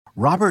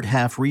Robert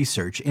Half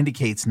research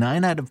indicates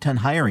 9 out of 10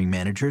 hiring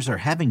managers are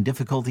having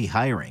difficulty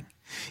hiring.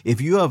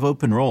 If you have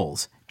open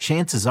roles,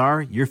 chances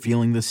are you're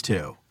feeling this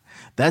too.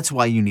 That's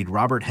why you need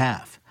Robert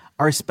Half.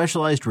 Our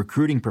specialized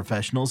recruiting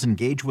professionals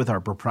engage with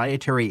our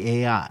proprietary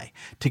AI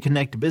to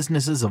connect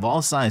businesses of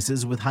all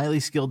sizes with highly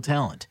skilled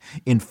talent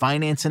in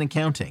finance and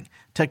accounting,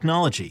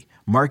 technology,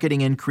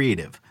 marketing and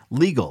creative,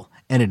 legal,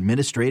 and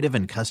administrative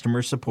and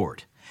customer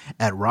support.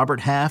 At Robert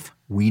Half,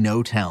 we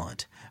know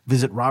talent.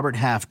 Visit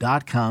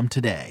roberthalf.com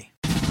today.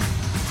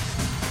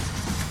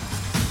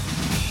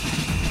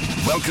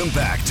 Welcome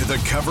back to the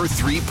Cover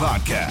 3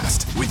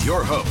 podcast with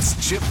your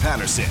hosts, Chip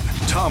Patterson,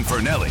 Tom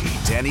Fernelli,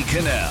 Danny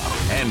Cannell,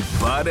 and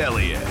Bud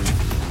Elliott.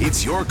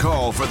 It's your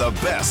call for the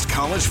best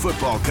college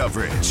football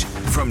coverage,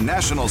 from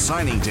National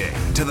Signing Day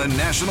to the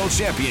National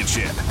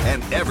Championship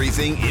and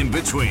everything in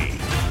between.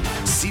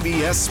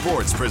 CBS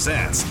Sports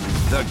presents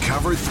the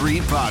Cover 3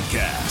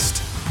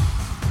 podcast.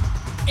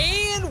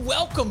 And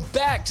welcome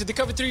back to the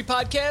Cover 3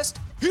 podcast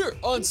here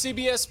on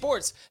CBS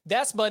Sports.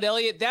 That's Bud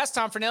Elliott. That's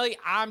Tom Fernelli.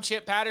 I'm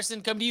Chip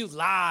Patterson, coming to you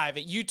live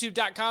at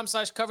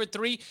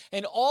youtube.com/cover3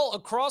 and all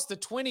across the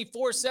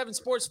 24/7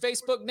 Sports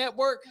Facebook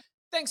network.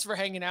 Thanks for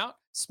hanging out.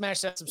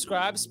 Smash that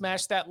subscribe,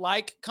 smash that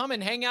like, come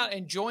and hang out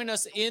and join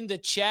us in the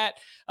chat.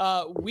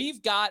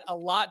 We've got a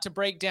lot to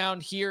break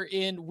down here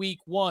in week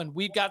one.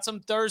 We've got some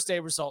Thursday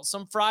results,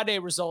 some Friday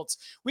results.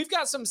 We've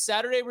got some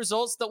Saturday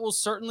results that will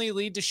certainly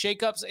lead to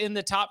shakeups in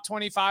the top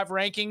 25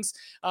 rankings.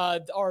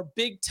 Our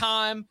big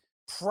time,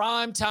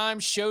 prime time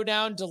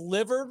showdown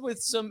delivered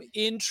with some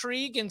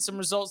intrigue and some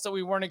results that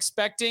we weren't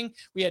expecting.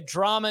 We had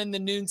drama in the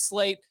noon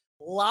slate,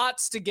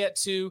 lots to get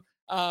to.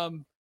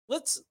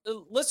 Let's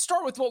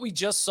start with what we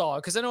just saw,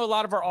 because I know a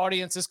lot of our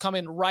audience is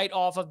coming right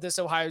off of this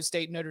Ohio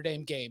State Notre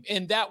Dame game.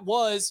 And that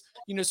was,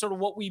 sort of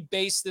what we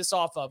based this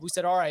off of. We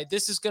said, all right,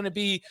 this is going to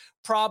be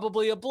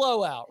probably a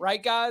blowout,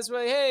 right, guys?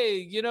 Well, hey,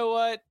 you know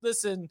what?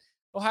 Listen,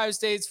 Ohio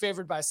State's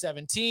favored by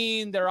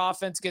 17. Their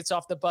offense gets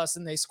off the bus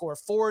and they score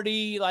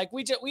 40. Like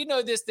we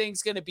know this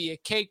thing's going to be a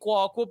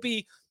cakewalk. We'll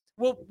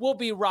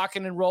be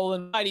rocking and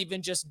rolling. Might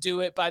even just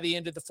do it by the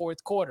end of the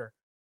fourth quarter.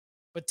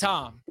 But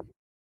Tom,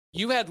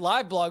 you had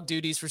live blog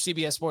duties for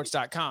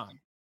CBSSports.com.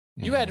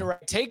 You had to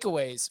write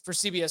takeaways for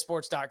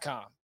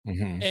CBSSports.com.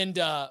 Mm-hmm. And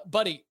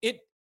buddy, it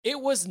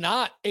was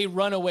not a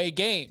runaway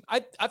game. I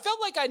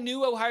felt like I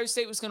knew Ohio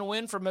State was going to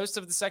win for most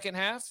of the second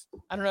half.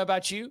 I don't know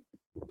about you,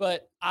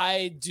 but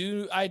I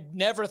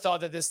never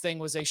thought that this thing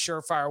was a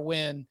surefire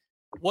win.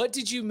 What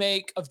did you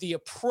make of the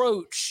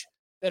approach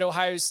that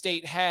Ohio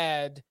State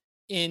had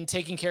in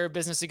taking care of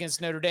business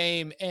against Notre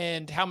Dame,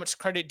 and how much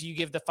credit do you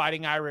give the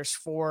Fighting Irish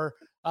for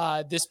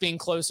this being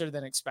closer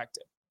than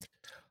expected?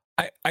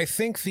 I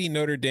think the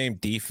Notre Dame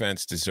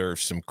defense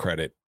deserves some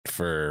credit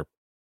for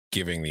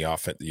giving the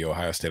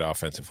Ohio State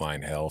offensive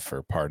line hell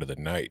for part of the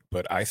night.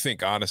 But I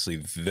think, honestly,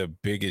 the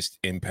biggest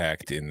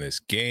impact in this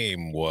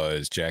game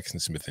was Jackson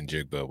Smith and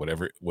Jigba,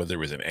 whether it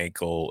was an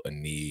ankle, a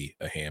knee,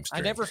 a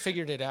hamstring. I never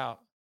figured it out.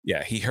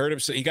 Yeah, he hurt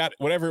himself. He got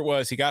whatever it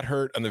was. He got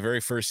hurt on the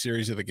very first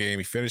series of the game.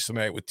 He finished the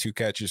night with 2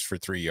 catches for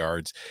 3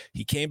 yards.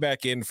 He came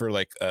back in for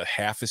like a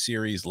half a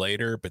series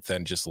later, but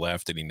then just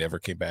left, and he never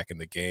came back in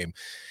the game.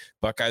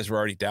 Buckeyes were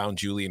already down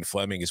Julian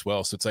Fleming as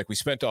well. So it's like we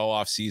spent all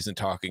off season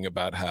talking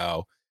about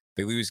how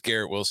they lose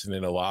Garrett Wilson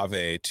and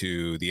Olave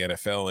to the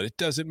NFL, and it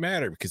doesn't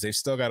matter because they've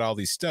still got all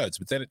these studs.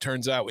 But then it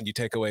turns out when you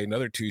take away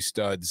another 2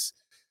 studs,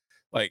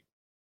 like,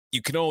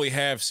 you can only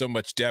have so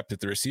much depth at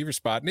the receiver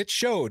spot. And it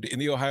showed in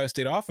the Ohio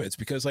State offense,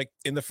 because like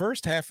in the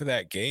first half of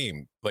that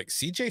game, like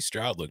CJ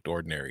Stroud looked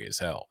ordinary as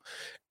hell.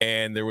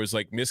 And there was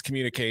like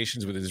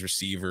miscommunications with his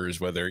receivers,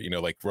 whether,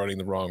 like running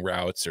the wrong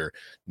routes or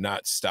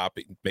not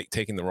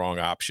taking the wrong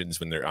options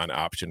when they're on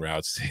option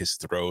routes. His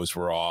throws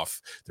were off.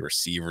 The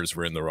receivers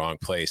were in the wrong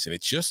place. And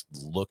it just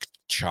looked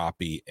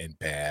choppy and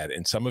bad.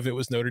 And some of it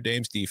was Notre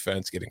Dame's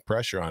defense getting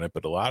pressure on it,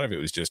 but a lot of it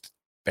was just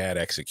bad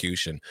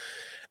execution.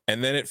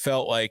 And then it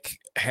felt like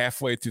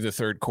halfway through the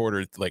third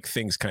quarter, like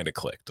things kind of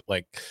clicked.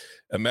 Like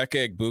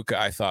Emeka Egbuka,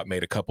 I thought,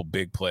 made a couple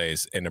big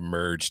plays and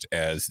emerged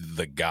as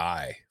the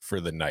guy for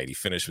the night. He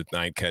finished with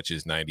 9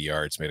 catches, 90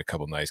 yards, made a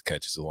couple nice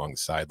catches along the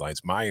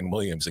sidelines. Mayan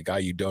Williams, a guy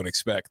you don't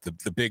expect,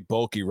 the big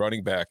bulky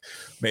running back,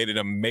 made an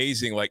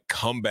amazing like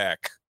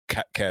comeback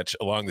catch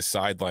along the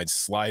sidelines,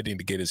 sliding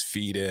to get his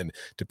feet in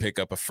to pick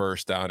up a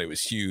first down. It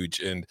was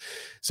huge. And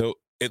so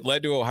it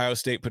led to Ohio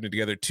State putting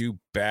together 2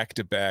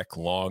 back-to-back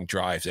long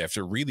drives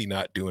after really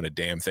not doing a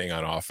damn thing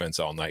on offense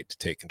all night to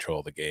take control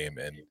of the game.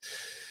 And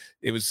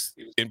it was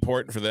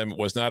important for them. It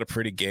was not a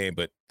pretty game,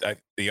 but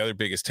the other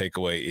biggest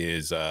takeaway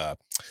is the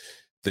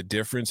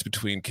difference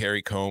between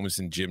Kerry Combs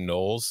and Jim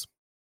Knowles.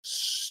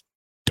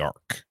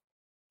 Stark.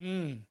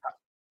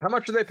 How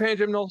much are they paying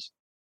Jim Knowles?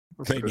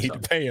 They need to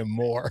pay him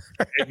more.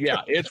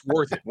 Yeah, it's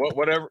worth it.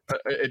 Whatever.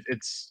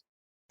 It's.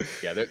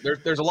 Yeah,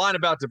 there's a line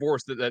about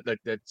divorce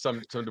that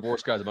some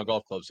divorce guys at my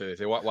golf club say. They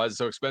say, why is it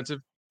so expensive?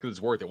 Because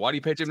it's worth it. Why do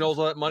you pay Jim Knowles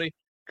all that money?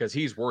 Because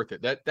he's worth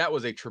it. That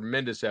was a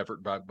tremendous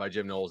effort by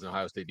Jim Knowles and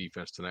Ohio State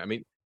defense tonight. I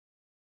mean,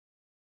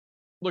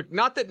 look,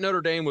 not that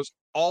Notre Dame was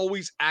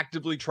always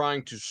actively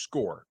trying to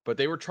score, but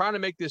they were trying to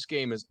make this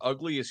game as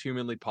ugly as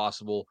humanly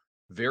possible.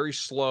 Very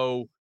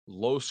slow,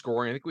 low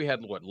scoring. I think we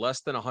had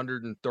less than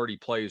 130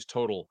 plays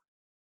total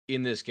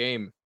in this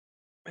game.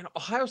 And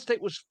Ohio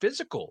State was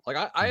physical. Like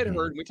I had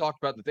heard, we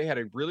talked about that they had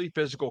a really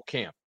physical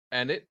camp,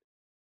 and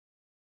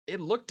it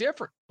looked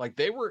different. Like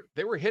they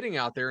were hitting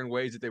out there in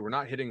ways that they were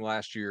not hitting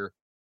last year.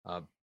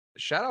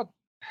 Shout out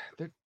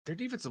their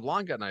defensive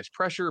line got nice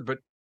pressure, but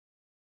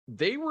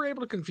they were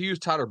able to confuse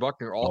Tyler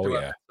Buckner all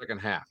throughout the second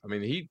half. I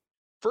mean,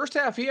 first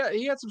half he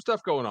had some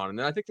stuff going on, and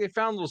then I think they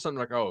found a little something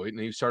like, and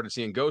he started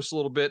seeing ghosts a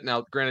little bit.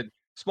 Now, granted,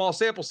 small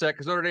sample set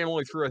because Notre Dame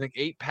only threw I think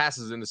 8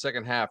 passes in the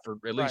second half, or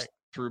at least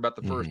through about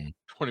the first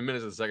 20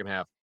 minutes of the second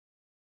half.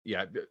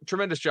 Yeah,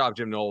 tremendous job,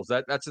 Jim Knowles.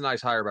 That's a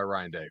nice hire by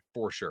Ryan Day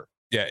for sure.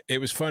 Yeah, it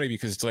was funny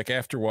because it's like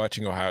after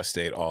watching Ohio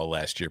State all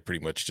last year,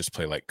 pretty much just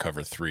play like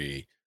cover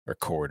 3 or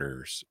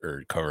quarters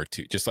or cover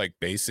 2, just like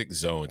basic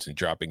zones and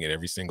dropping it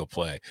every single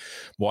play.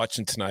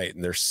 Watching tonight,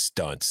 and there's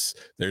stunts,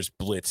 there's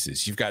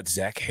blitzes. You've got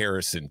Zach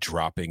Harrison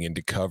dropping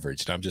into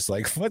coverage, and I'm just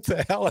like, what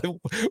the hell?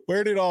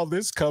 Where did all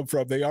this come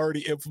from? They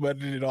already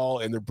implemented it all,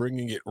 and they're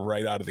bringing it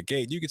right out of the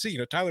gate. You can see,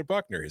 Tyler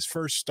Buckner, his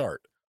first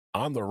start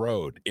on the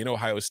road in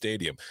Ohio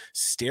Stadium,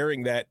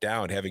 staring that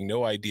down, having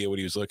no idea what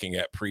he was looking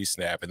at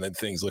pre-snap, and then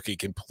things looking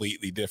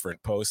completely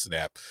different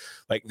post-snap.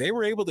 Like, they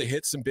were able to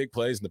hit some big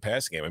plays in the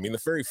passing game. I mean,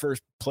 the very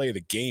first play of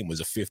the game was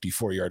a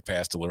 54-yard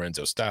pass to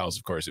Lorenzo Styles.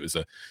 Of course, it was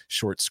a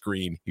short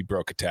screen. He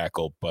broke a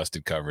tackle,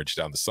 busted coverage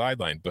down the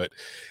sideline. But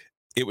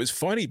it was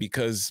funny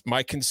because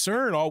my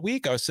concern all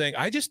week, I was saying,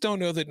 I just don't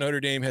know that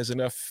Notre Dame has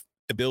enough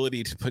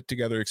ability to put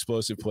together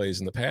explosive plays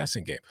in the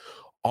passing game.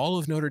 All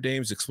of Notre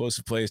Dame's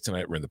explosive plays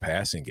tonight were in the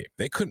passing game.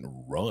 They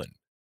couldn't run.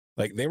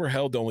 Like, they were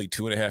held to only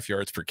 2.5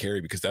 yards per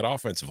carry because that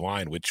offensive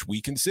line, which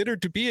we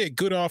considered to be a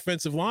good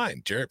offensive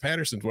line, Jarrett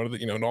Patterson's one of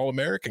the, an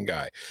All-American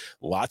guy.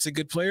 Lots of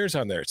good players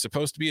on there. It's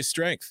supposed to be a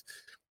strength.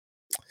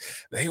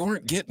 They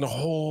weren't getting a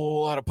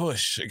whole lot of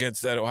push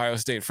against that Ohio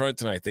State front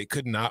tonight. They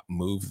could not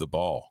move the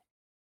ball.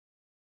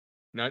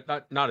 Not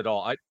at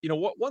all.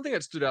 One thing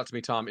that stood out to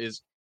me, Tom,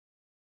 is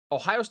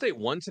Ohio State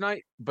won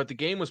tonight, but the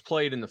game was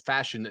played in the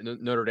fashion that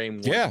Notre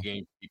Dame wanted the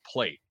game to be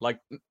played. Like,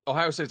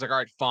 Ohio State's like, all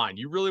right, fine.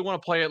 You really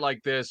want to play it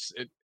like this?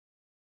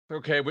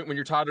 Okay, when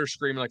your toddler's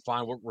screaming, like,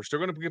 fine, we're still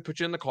going to put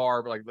you in the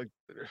car, but like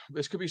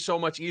this could be so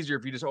much easier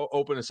if you just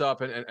open us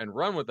up and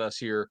run with us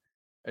here.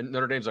 And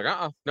Notre Dame's like,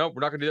 no, we're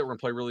not going to do that. We're going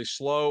to play really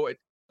slow.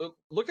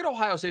 Look at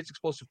Ohio State's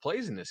explosive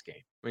plays in this game.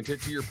 I mean,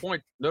 to your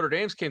point, Notre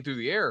Dame's came through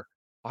the air.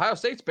 Ohio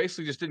State's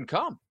basically just didn't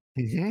come.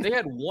 They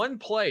had one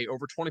play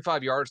over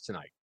 25 yards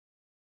tonight.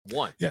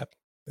 One. Yeah.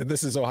 And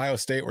this is Ohio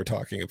State we're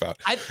talking about.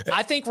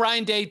 I think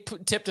Ryan Day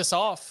tipped us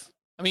off.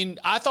 I mean,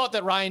 I thought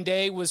that Ryan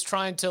Day was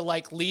trying to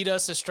lead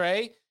us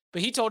astray,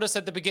 but he told us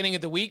at the beginning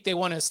of the week they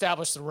want to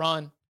establish the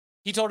run.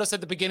 He told us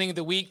at the beginning of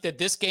the week that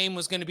this game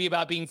was going to be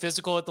about being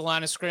physical at the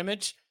line of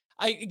scrimmage.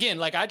 I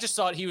just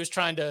thought he was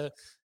trying to,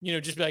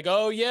 just be like,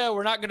 oh yeah,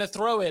 we're not going to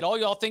throw it. All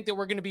y'all think that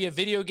we're going to be a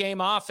video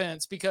game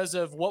offense because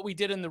of what we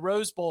did in the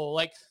Rose Bowl.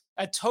 Like,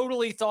 I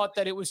totally thought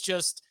that it was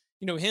just,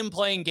 him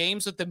playing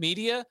games with the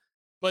media.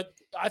 But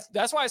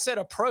that's why I said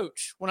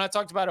approach when I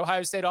talked about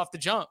Ohio State off the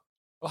jump.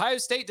 Ohio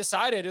State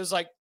decided, it was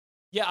like,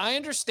 yeah, I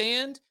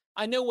understand.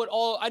 I know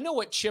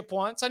what Chip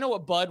wants. I know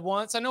what Bud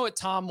wants. I know what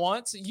Tom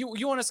wants.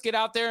 You want us to get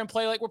out there and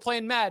play like we're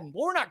playing Madden.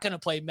 Well, we're not going to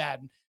play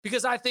Madden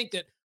because I think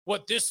that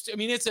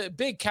it's a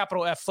big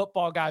capital F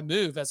football guy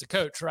move as a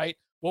coach, right?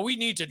 What we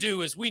need to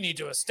do is we need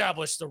to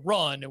establish the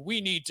run, and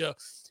we need to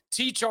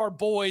teach our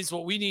boys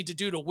what we need to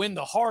do to win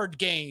the hard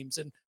games.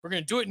 And we're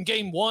going to do it in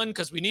game 1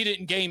 because we need it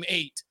in game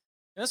 8.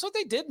 And that's what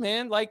they did,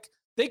 man. Like,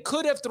 they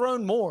could have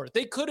thrown more.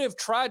 They could have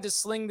tried to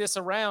sling this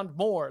around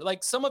more.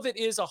 Like, some of it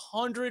is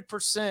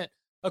 100%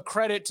 a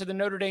credit to the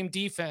Notre Dame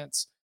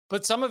defense.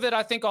 But some of it,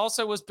 I think,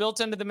 also was built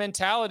into the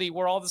mentality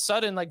where all of a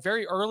sudden, like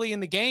very early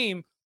in the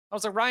game, I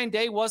was like, Ryan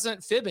Day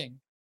wasn't fibbing.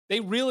 They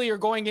really are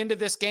going into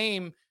this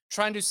game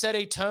trying to set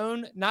a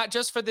tone, not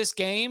just for this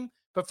game,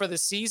 but for the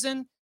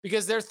season,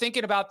 because they're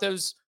thinking about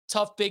those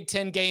tough Big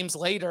Ten games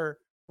later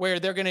where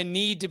they're going to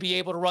need to be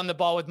able to run the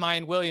ball with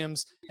Mayan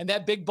Williams. And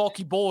that big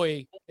bulky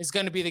boy is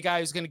going to be the guy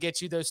who's going to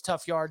get you those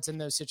tough yards in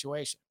those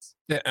situations.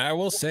 Yeah, I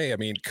will say, I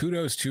mean,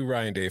 kudos to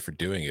Ryan Day for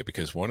doing it,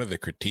 because one of the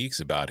critiques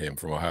about him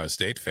from Ohio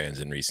State fans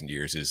in recent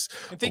years is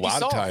a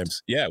lot of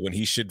times, when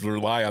he should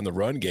rely on the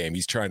run game,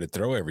 he's trying to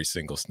throw every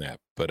single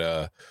snap.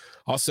 But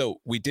also,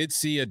 we did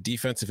see a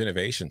defensive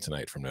innovation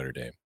tonight from Notre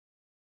Dame.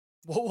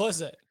 What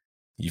was it?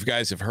 You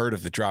guys have heard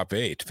of the drop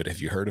 8, but have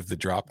you heard of the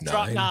drop 9?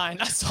 Drop 9.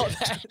 I saw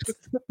that.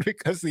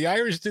 Because the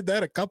Irish did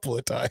that a couple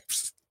of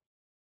times.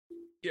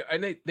 Yeah,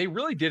 and they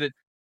really did it.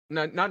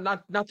 Not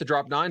the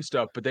drop 9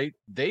 stuff, but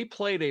they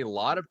played a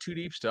lot of 2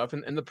 deep stuff,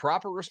 and the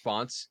proper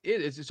response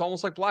is it's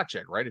almost like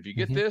blackjack, right? If you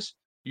get this,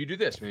 you do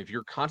this. I mean, if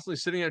you're constantly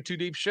sitting in a 2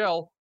 deep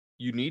shell,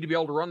 you need to be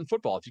able to run the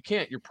football. If you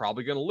can't, you're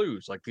probably going to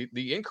lose. Like,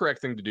 the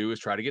incorrect thing to do is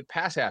try to get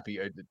pass happy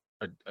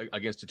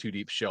against a 2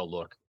 deep shell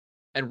look.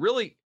 And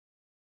really,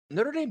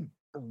 Notre Dame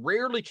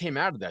rarely came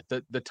out of that.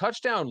 The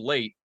touchdown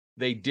late,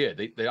 they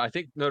did. I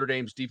think Notre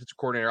Dame's defensive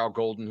coordinator, Al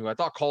Golden, who I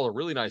thought called a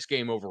really nice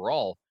game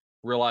overall,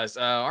 realized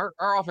our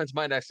offense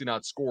might actually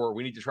not score.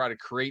 We need to try to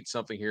create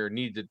something here.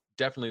 Need to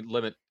definitely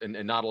limit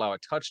and not allow a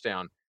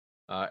touchdown.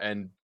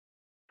 And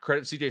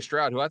credit CJ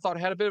Stroud, who I thought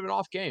had a bit of an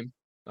off game,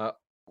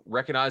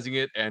 recognizing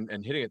it and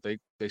hitting it.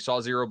 They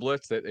saw zero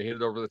blitz. They hit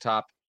it over the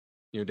top,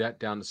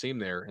 down the seam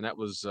there. And that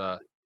was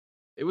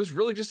it was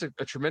really just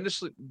a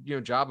tremendous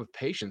job of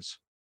patience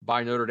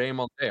by Notre Dame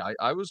all day.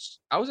 I was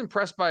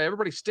impressed by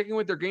everybody sticking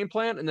with their game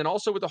plan, and then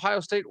also with Ohio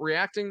State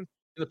reacting in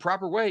the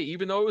proper way,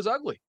 even though it was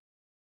ugly.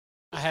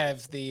 I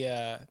have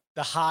the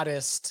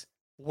hottest,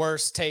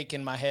 worst take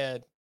in my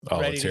head.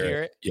 Oh, Ready to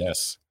hear it?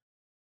 Yes.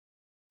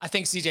 I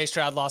think CJ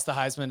Stroud lost the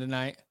Heisman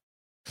tonight.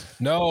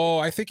 No,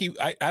 I think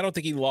I don't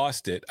think he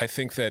lost it. I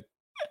think that,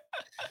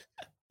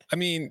 I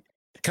mean,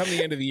 come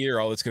the end of the year,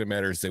 all that's going to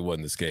matter is they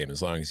won this game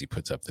as long as he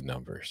puts up the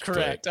numbers.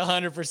 Correct.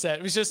 100%.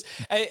 It was just,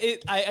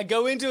 I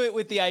go into it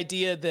with the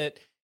idea that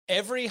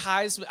every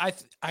Heisman,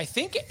 I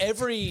think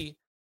every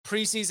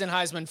preseason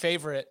Heisman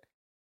favorite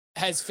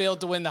has failed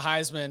to win the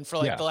Heisman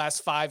for the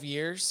last 5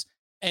 years,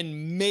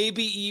 and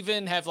maybe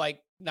even have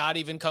not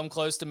even come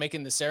close to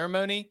making the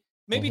ceremony.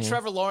 Maybe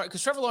Trevor Lawrence,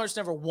 because Trevor Lawrence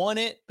never won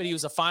it, but he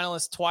was a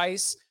finalist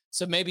twice.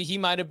 So maybe he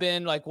might have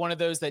been one of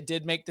those that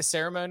did make the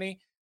ceremony.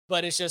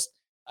 But it's just,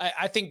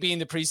 I think being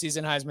the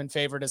preseason Heisman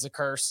favorite is a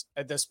curse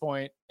at this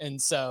point.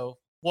 And so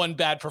one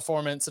bad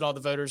performance and all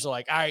the voters are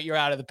like, all right, you're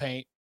out of the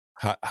paint.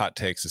 Hot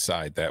takes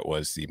aside, that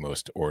was the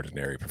most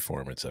ordinary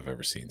performance I've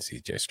ever seen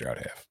CJ Stroud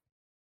have.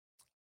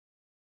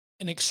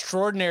 An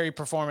extraordinary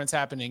performance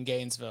happened in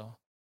Gainesville.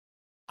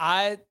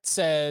 I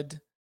said,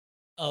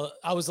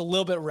 I was a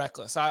little bit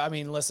reckless. I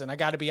mean, listen, I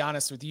got to be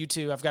honest with you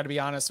two. I've got to be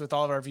honest with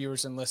all of our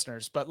viewers and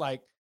listeners. But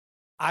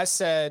I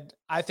said,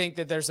 I think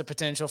that there's a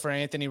potential for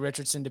Anthony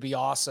Richardson to be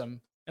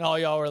awesome. And all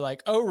y'all were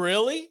like, oh,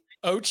 really?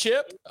 Oh,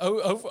 Chip?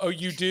 Oh,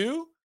 you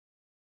do?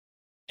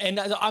 And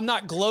I'm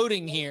not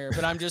gloating here,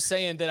 but I'm just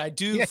saying that I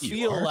do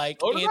feel like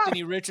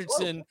Anthony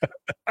Richardson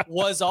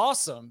was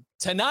awesome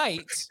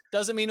tonight.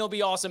 Doesn't mean he'll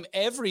be awesome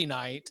every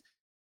night.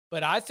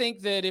 But I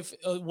think that if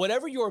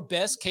whatever your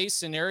best case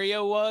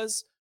scenario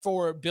was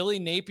for Billy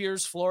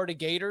Napier's Florida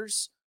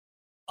Gators,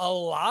 a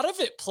lot of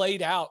it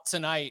played out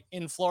tonight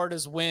in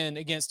Florida's win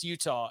against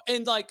Utah.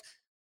 And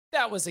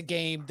that was a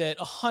game that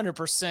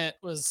 100%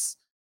 was,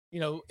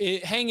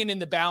 hanging in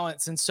the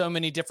balance in so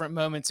many different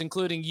moments,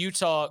 including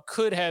Utah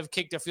could have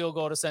kicked a field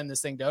goal to send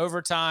this thing to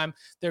overtime.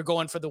 They're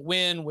going for the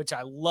win, which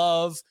I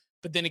love,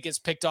 but then it gets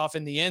picked off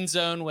in the end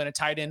zone when a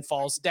tight end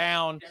falls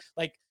down.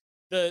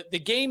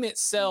 The game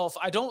itself,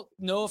 I don't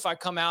know if I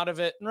come out of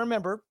it. And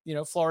remember,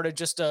 Florida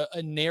just a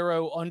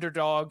narrow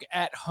underdog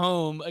at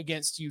home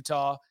against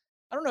Utah.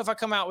 I don't know if I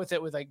come out with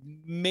it with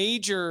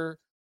major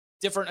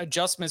different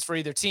adjustments for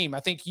either team. I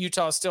think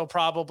Utah is still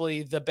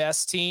probably the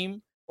best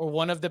team or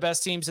one of the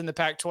best teams in the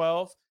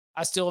Pac-12.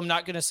 I still am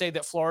not going to say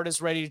that Florida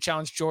is ready to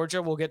challenge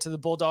Georgia. We'll get to the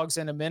Bulldogs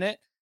in a minute.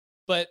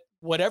 But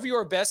whatever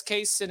your best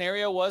case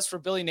scenario was for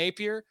Billy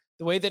Napier,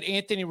 the way that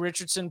Anthony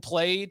Richardson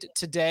played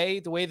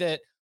today, the way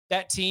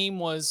that team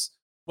was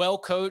well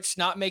coached,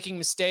 not making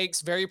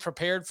mistakes, very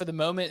prepared for the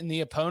moment and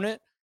the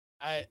opponent.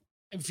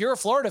 If you're a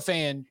Florida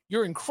fan,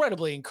 you're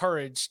incredibly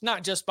encouraged,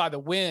 not just by the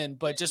win,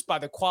 but just by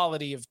the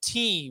quality of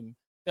team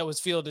that was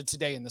fielded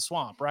today in the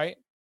Swamp, right?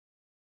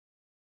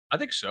 I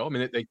think so. I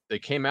mean, they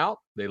came out,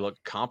 they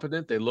looked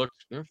competent, they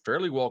looked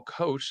fairly well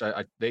coached.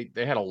 They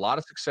had a lot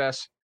of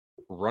success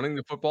running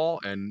the football,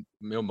 and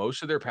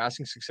most of their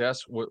passing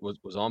success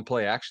was on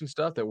play action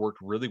stuff that worked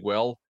really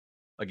well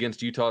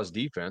against Utah's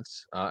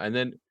defense. And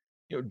then,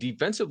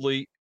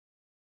 defensively,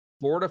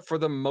 Florida, for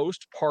the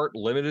most part,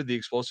 limited the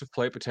explosive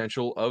play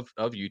potential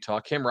of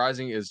Utah. Cam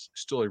Rising is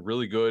still a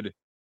really good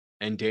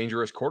and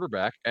dangerous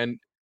quarterback. And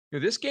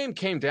this game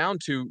came down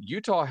to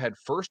Utah had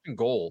first and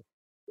goal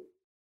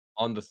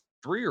on the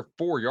 3 or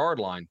 4 yard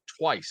line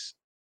twice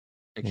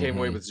and came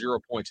away with 0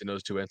 points in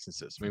those two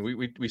instances. I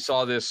mean, we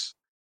saw this.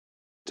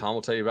 Tom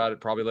will tell you about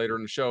it probably later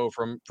in the show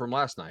from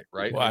last night,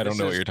 right? Well, I don't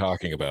know what you're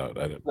talking about.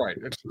 Right.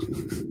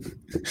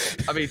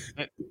 I mean,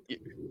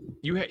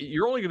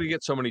 you're only going to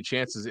get so many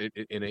chances in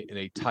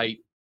a tight,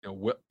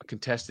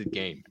 contested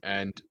game,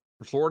 and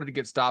for Florida to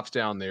get stops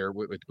down there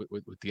with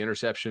the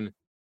interception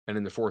and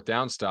in the fourth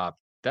down stop,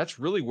 that's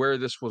really where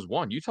this was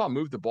won. Utah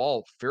moved the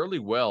ball fairly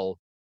well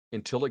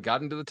until it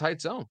got into the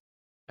tight zone,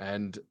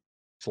 and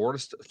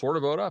Florida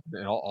bowed up,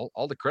 and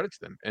all the credit to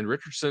them. And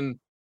Richardson,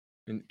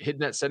 and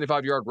hitting that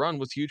 75-yard run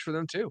was huge for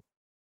them too.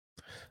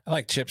 I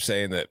like Chip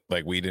saying that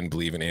we didn't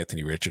believe in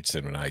Anthony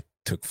Richardson when I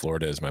took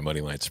Florida as my money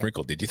line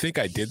sprinkle. Did you think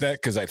I did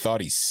that because I thought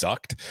he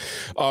sucked?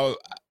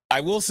 I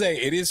will say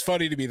it is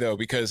funny to me though,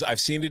 because I've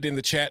seen it in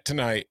the chat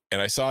tonight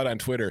and I saw it on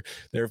Twitter.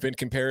 There have been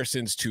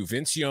comparisons to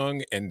Vince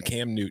Young and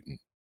Cam Newton.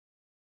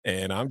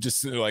 And I'm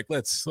just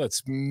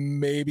let's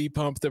maybe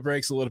pump the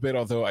brakes a little bit,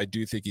 although I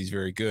do think he's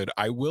very good.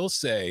 I will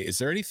say, is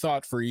there any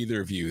thought for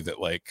either of you that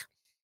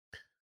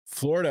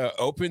Florida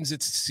opens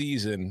its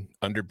season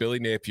under Billy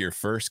Napier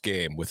first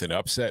game with an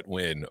upset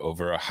win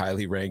over a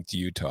highly ranked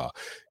Utah?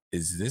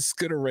 Is this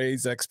going to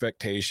raise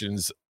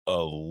expectations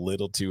a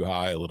little too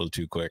high, a little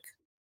too quick.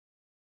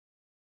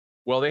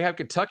 Well, they have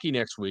Kentucky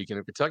next week, and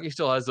if Kentucky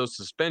still has those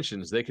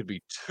suspensions, they could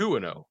be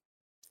 2-0.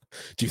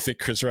 Do you think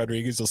Chris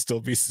Rodriguez will still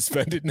be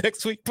suspended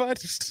next week, bud?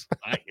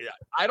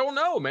 I don't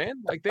know,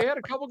 man. Like they had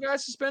a couple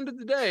guys suspended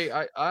today.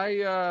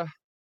 I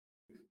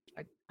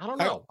don't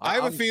know. I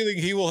have a feeling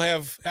he will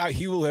have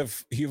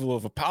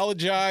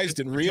apologized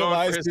and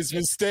realized his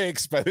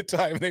mistakes by the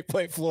time they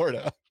play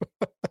Florida.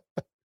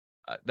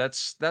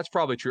 That's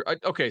probably true.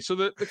 Okay, so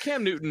the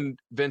Cam Newton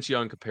Vince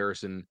Young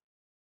comparison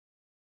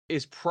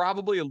is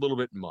probably a little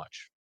bit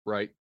much,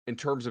 right, in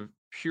terms of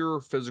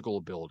pure physical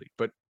ability.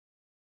 But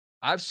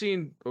I've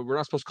seen. We're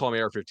not supposed to call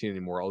him AR-15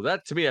 anymore. Oh,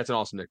 that to me, that's an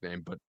awesome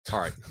nickname. But all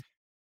right,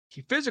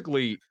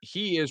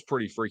 he is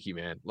pretty freaky,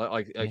 man.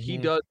 Like he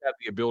does have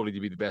the ability to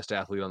be the best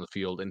athlete on the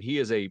field, and he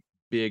is a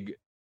big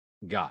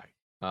guy.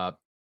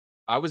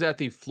 I was at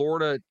the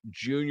Florida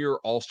Junior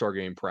All-Star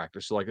Game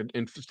practice. So, like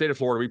in the state of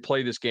Florida, we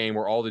play this game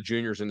where all the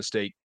juniors in the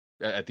state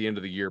at the end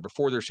of the year,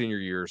 before their senior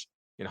years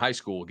in high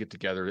school, get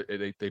together.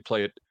 They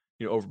play it,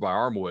 over by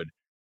Armwood.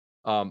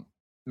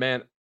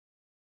 Man,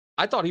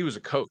 I thought he was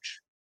a coach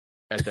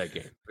at that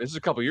game. This is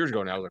a couple years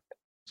ago now.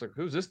 It's like,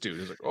 who's this dude?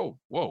 He's like, oh,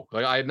 whoa.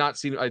 Like I'd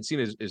seen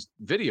his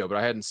video, but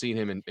I hadn't seen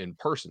him in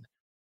person.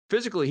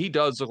 Physically, he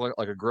does look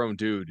like a grown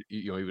dude,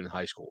 even in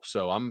high school.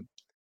 So I'm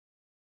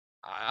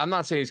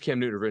not saying he's Cam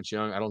Newton or Vince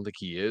Young. I don't think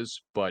he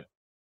is, but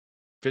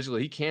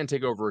physically he can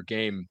take over a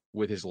game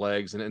with his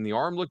legs, and the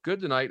arm looked good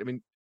tonight. I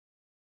mean,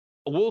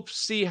 we'll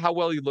see how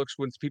well he looks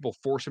when people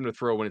force him to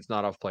throw when it's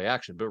not off play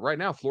action. But right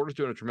now, Florida's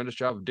doing a tremendous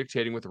job of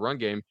dictating with the run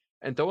game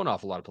and throwing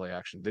off a lot of play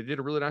action. They did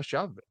a really nice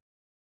job of it.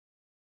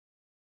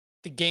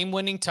 The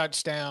game-winning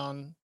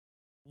touchdown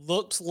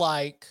looked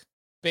like,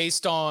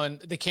 based on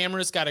the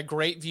cameras, got a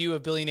great view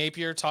of Billy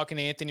Napier talking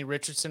to Anthony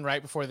Richardson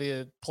right before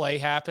the play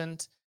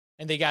happened.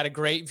 And they got a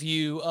great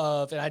view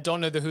of, and I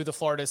don't know who the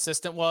Florida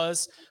assistant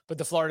was, but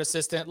the Florida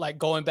assistant, like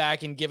going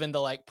back and giving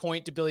the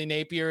point to Billy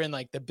Napier and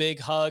like the big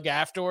hug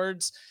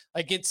afterwards.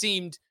 Like it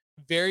seemed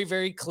very,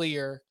 very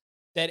clear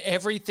that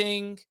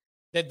everything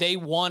that they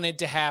wanted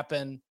to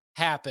happen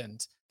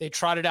happened. They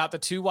trotted out the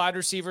 2 wide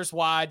receivers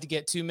wide to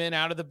get 2 men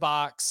out of the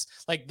box.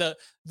 Like the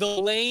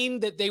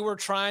lane that they were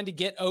trying to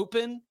get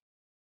open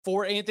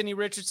for Anthony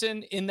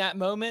Richardson in that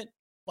moment,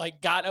 like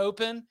got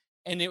open.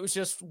 And it was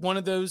just one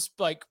of those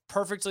like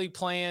perfectly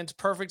planned,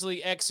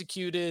 perfectly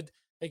executed,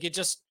 like it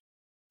just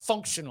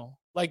functional,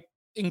 like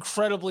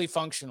incredibly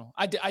functional.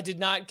 I did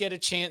not get a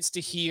chance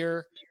to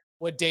hear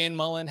what Dan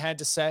Mullen had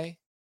to say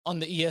on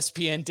the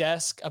ESPN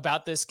desk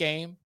about this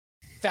game.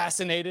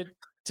 Fascinated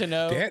to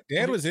know.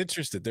 Dan was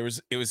interested. It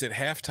was at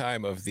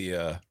halftime of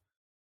the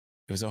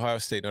it was Ohio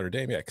State Notre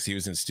Dame, because he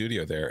was in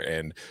studio there,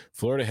 and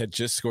Florida had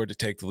just scored to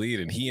take the lead,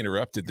 and he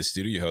interrupted the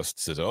studio host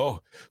and says,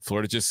 "Oh,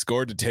 Florida just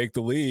scored to take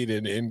the lead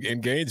in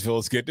Gainesville.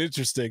 It's getting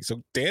interesting."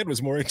 So Dan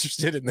was more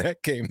interested in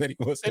that game than he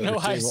was in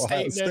Ohio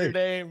State. Notre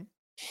Dame.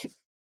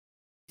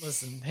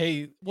 Listen,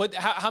 hey,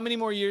 how many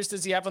more years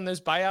does he have on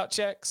those buyout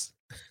checks?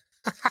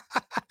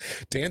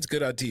 Dan's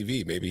good on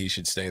TV. Maybe he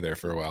should stay there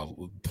for a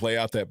while. Play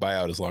out that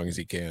buyout as long as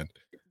he can.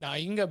 No,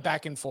 you can go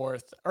back and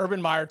forth.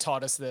 Urban Meyer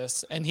taught us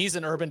this, and he's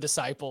an Urban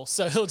disciple,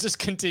 so he'll just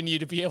continue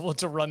to be able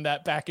to run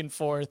that back and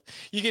forth.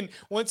 You can,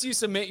 once you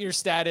submit your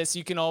status,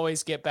 you can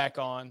always get back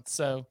on.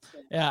 So,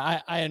 yeah,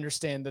 I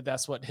understand that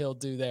that's what he'll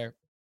do there.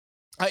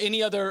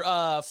 Any other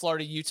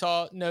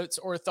Florida-Utah notes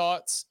or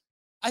thoughts?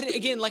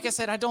 Again, like I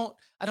said, I don't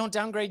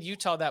downgrade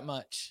Utah that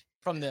much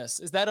from this.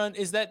 Is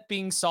that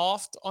being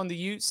soft on the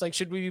Utes? Like,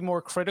 should we be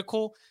more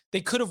critical? They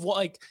could have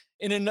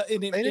in a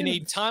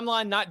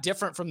timeline not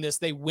different from this,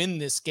 they win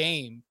this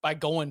game by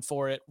going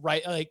for it,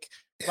 right? Like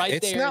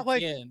right there at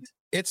the end.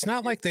 It's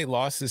not like they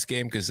lost this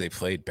game because they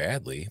played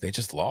badly. They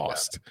just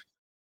lost.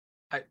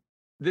 Yeah.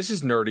 This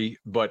is nerdy,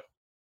 but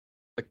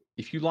like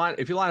if you line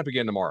up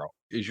again tomorrow,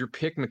 is your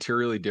pick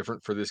materially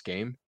different for this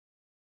game?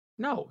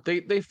 No,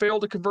 they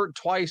failed to convert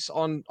twice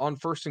on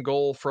first and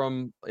goal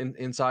from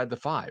inside the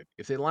 5.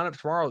 If they line up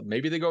tomorrow,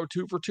 maybe they go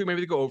 2 for 2,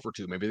 maybe they go 0 for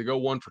 2, maybe they go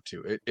 1 for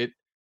 2.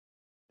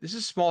 This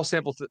is small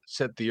sample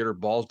set theater.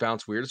 Balls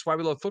bounce weird. That's why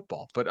we love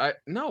football. But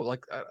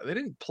they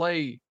didn't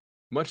play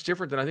much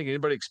different than I think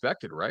anybody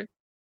expected, right?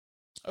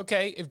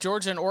 Okay, if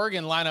Georgia and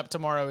Oregon line up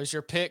tomorrow, is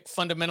your pick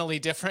fundamentally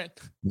different?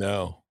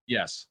 No.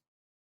 Yes.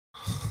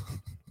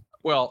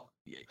 Well,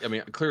 I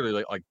mean,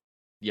 clearly,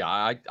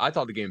 I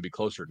thought the game would be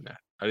closer than that.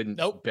 I didn't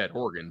bet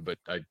Oregon, but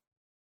I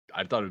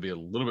thought it'd be a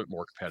little bit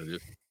more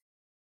competitive.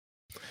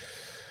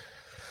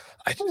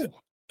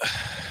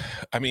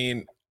 I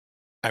mean,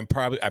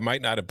 I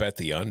might not have bet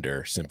the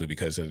under simply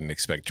because I didn't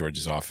expect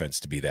Georgia's offense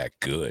to be that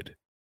good.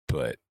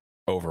 But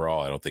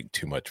overall, I don't think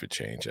too much would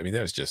change. I mean,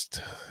 that was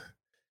just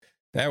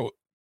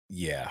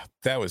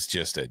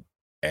an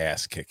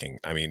ass kicking.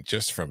 I mean,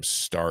 just from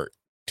start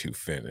to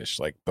finish.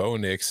 Like, Bo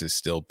Nix is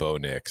still Bo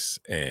Nix,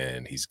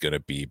 and he's going to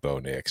be Bo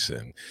Nix.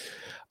 And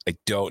I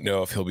don't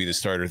know if he'll be the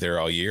starter there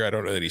all year. I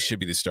don't know that he should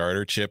be the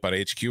starter. Chip, on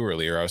HQ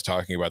earlier, I was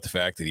talking about the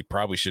fact that he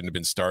probably shouldn't have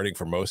been starting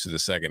for most of the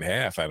second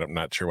half. I'm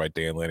not sure why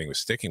Dan Lanning was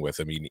sticking with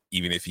him. I mean,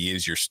 even if he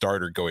is your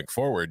starter going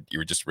forward,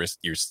 you're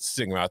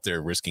sitting him out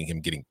there risking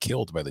him getting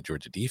killed by the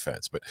Georgia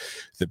defense. But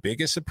the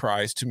biggest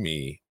surprise to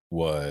me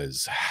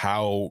was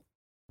how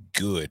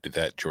good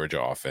that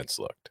Georgia offense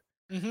looked.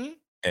 Mm-hmm.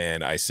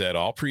 And I said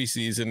all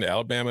preseason,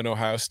 Alabama and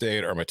Ohio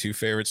State are my two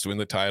favorites to win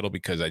the title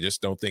because I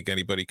just don't think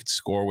anybody could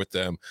score with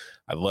them.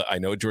 I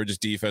know Georgia's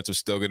defense was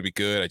still going to be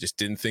good. I just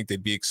didn't think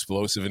they'd be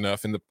explosive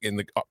enough in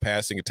the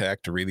passing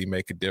attack to really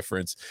make a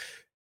difference.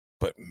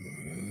 But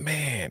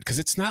man, because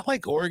it's not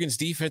like Oregon's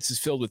defense is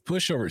filled with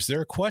pushovers.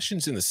 There are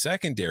questions in the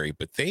secondary,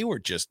 but they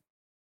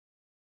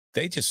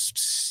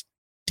just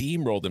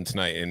steamrolled them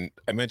tonight. And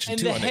I mentioned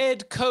and the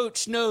head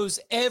coach knows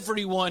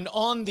everyone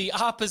on the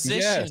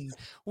opposition. Yes.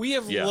 We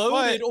have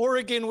loaded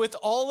Oregon with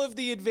all of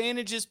the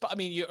advantages. I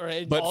mean,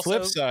 but also,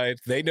 flip side,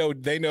 they know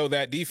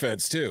that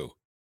defense too.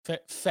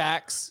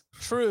 Facts,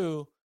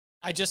 true.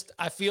 I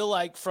feel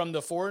like from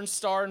the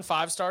 4-star and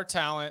 5-star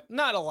talent,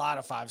 not a lot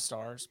of 5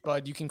 stars,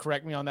 but you can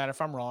correct me on that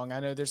if I'm wrong. I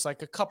know there's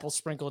like a couple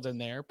sprinkled in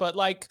there, but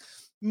like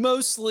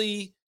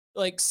mostly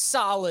like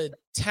solid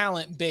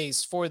talent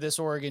base for this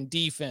Oregon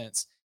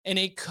defense. And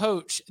a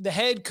coach, the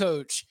head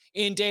coach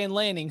in Dan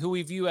Lanning, who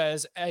we view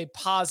as a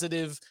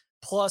positive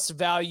plus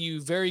value,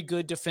 very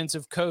good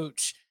defensive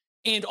coach,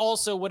 and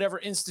also whatever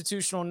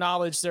institutional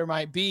knowledge there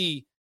might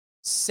be,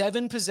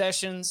 7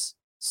 possessions,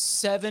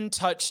 7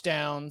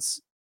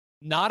 touchdowns,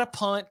 not a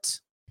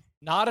punt,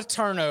 not a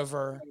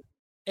turnover.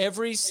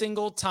 Every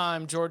single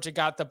time Georgia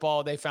got the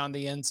ball, they found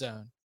the end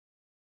zone.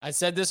 I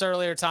said this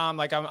earlier, Tom,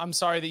 like, I'm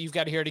sorry that you've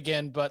got to hear it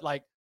again, but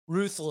like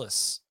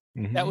ruthless.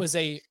 Mm-hmm. That was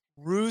a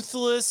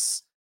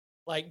ruthless,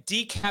 like,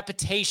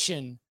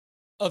 decapitation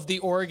of the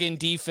Oregon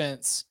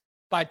defense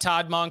by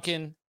Todd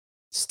Monken,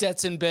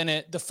 Stetson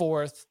Bennett, the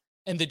fourth,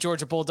 and the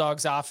Georgia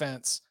Bulldogs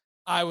offense.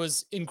 I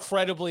was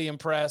incredibly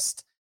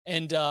impressed.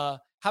 And how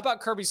about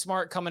Kirby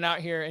Smart coming out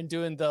here and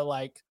doing the,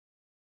 like,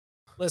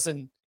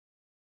 listen,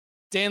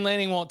 Dan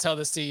Lanning won't tell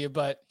this to you,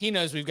 but he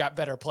knows we've got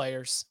better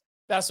players.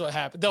 That's what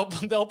happened.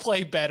 They'll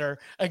play better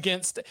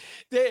against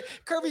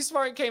Kirby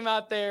Smart came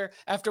out there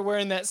after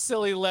wearing that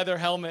silly leather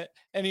helmet,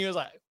 and he was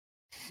like,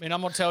 I mean,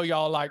 I'm gonna tell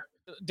y'all, like,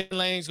 Dan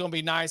Lanning's gonna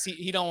be nice.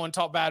 He don't want to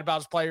talk bad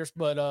about his players,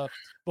 but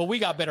we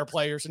got better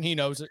players, and he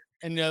knows it.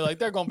 And like,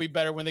 they're gonna be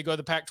better when they go to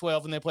the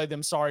Pac-12 and they play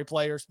them sorry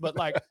players. But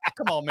like,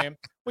 come on, man,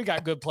 we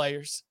got good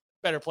players,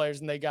 better players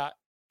than they got.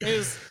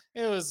 It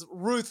was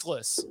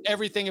ruthless.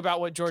 Everything about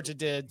what Georgia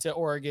did to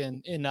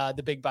Oregon in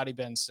the Big Body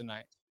Bends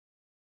tonight.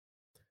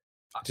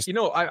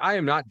 I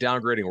am not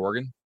downgrading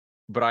Oregon,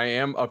 but I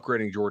am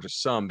upgrading Georgia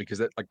some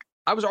because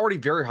I was already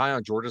very high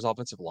on Georgia's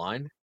offensive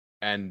line.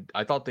 And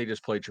I thought they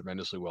just played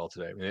tremendously well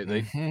today. I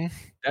mean,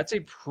 that's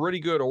a pretty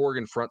good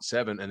Oregon front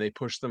seven, and they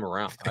pushed them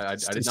around. I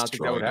did not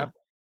think that would happen.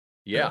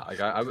 Yeah, like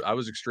I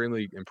was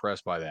extremely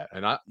impressed by that.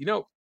 And I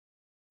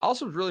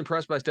also was really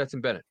impressed by Stetson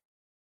Bennett.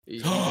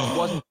 He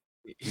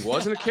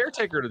wasn't a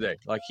caretaker today.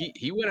 Like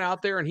he went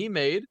out there and he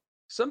made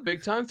some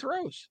big time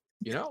throws,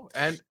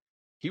 and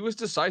he was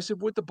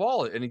decisive with the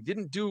ball, and he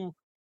didn't do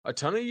a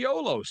ton of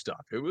YOLO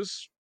stuff. It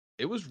was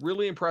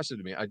really impressive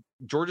to me.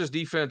 Georgia's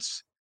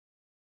defense.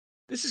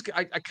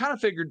 I kind of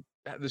figured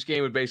this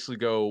game would basically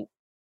go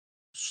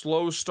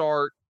slow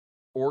start.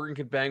 Oregon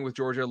could bang with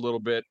Georgia a little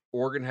bit.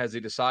 Oregon has a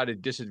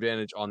decided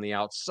disadvantage on the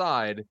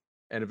outside,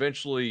 and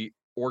eventually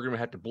Oregon would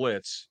have to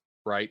blitz,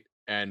 right?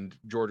 And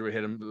Georgia would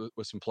hit them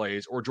with some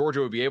plays, or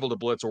Georgia would be able to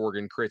blitz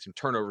Oregon, create some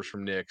turnovers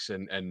from Nix,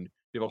 and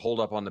be able to hold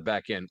up on the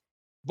back end,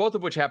 both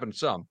of which happened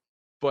some.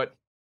 But,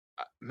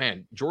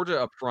 man, Georgia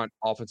up front,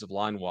 offensive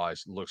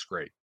line-wise, looks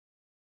great.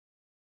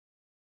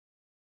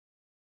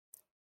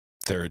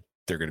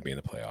 They're going to be in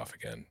the playoff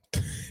again.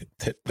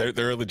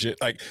 they're legit.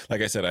 Like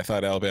I said, I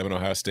thought Alabama and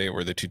Ohio State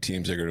were the two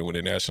teams that are going to win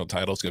a national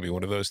title. It's going to be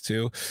one of those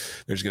two.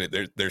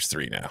 There's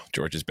 3 now.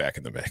 Georgia's back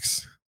in the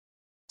mix.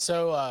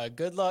 So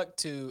good luck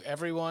to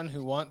everyone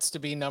who wants to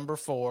be number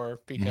 4,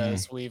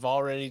 because we've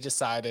already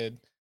decided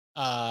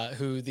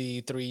who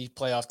the 3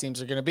 playoff teams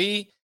are going to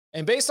be.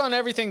 And based on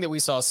everything that we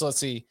saw, so let's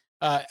see,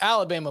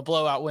 Alabama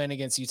blowout win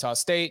against Utah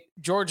State,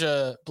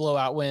 Georgia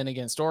blowout win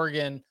against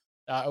Oregon,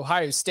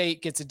 Ohio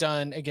State gets it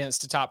done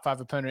against a top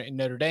 5 opponent in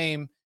Notre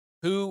Dame.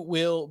 Who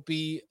will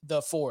be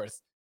the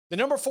 4th? The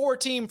number 4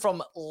 team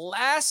from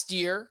last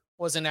year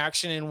was in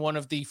action in one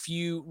of the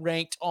few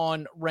ranked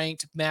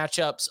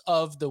matchups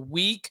of the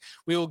week.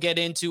 We will get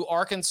into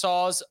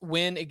Arkansas's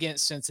win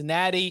against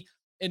Cincinnati,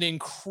 an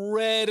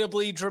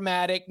incredibly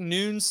dramatic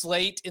noon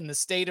slate in the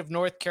state of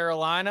North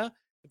Carolina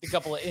with a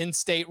couple of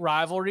in-state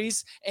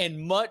rivalries, and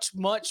much,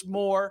 much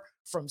more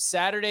from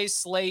Saturday's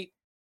slate.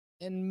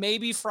 And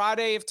maybe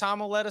Friday, if Tom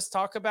will let us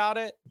talk about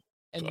it.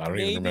 And I don't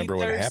even remember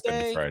what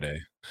happened Friday.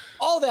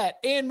 All that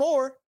and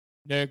more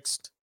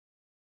next.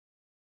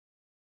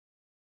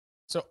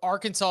 So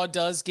Arkansas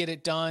does get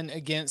it done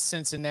against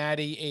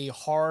Cincinnati, a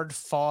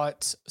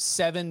hard-fought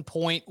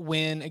 7-point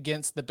win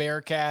against the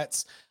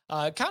Bearcats.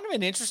 Kind of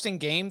an interesting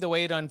game the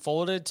way it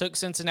unfolded. Took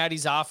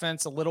Cincinnati's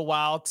offense a little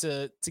while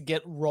to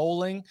get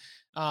rolling.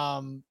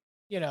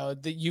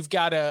 You've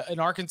got an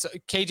Arkansas.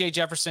 KJ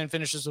Jefferson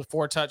finishes with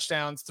 4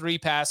 touchdowns, 3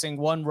 passing,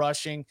 1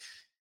 rushing.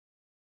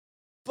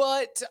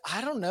 But I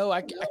don't know.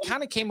 I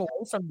kind of came away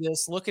from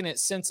this looking at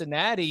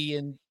Cincinnati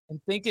and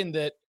thinking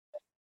that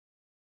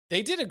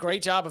they did a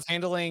great job of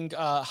handling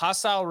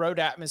hostile road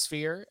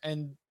atmosphere,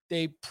 and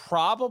they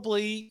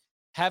probably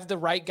have the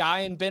right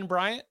guy in Ben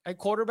Bryant at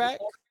quarterback.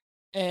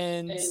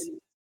 And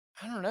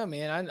I don't know,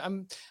 man.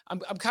 I'm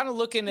kind of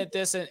looking at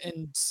this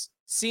and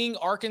seeing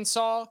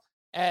Arkansas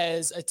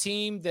as a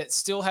team that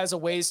still has a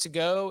ways to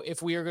go.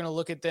 If we are going to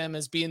look at them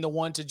as being the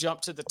one to jump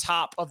to the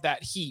top of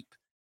that heap,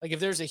 like if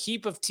there's a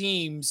heap of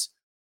teams,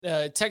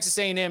 Texas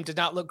A&M did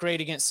not look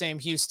great against Sam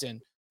Houston.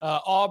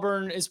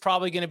 Auburn is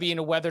probably going to be in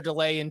a weather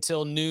delay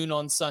until noon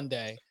on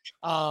Sunday.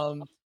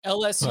 LSU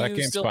that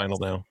game's still final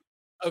now.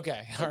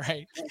 Okay, all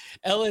right.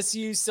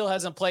 LSU still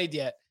hasn't played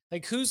yet.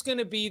 Like, who's going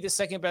to be the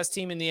second best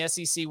team in the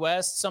SEC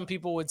West? Some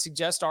people would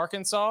suggest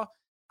Arkansas.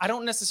 I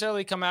don't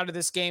necessarily come out of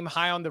this game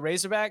high on the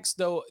Razorbacks,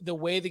 though. The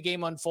way the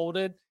game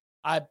unfolded,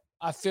 I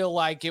feel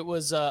like it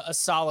was a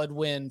solid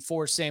win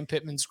for Sam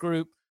Pittman's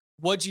group.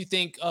 What'd you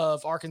think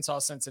of Arkansas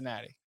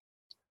Cincinnati?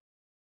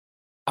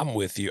 I'm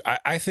with you.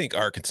 I think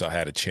Arkansas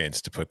had a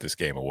chance to put this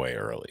game away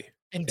early.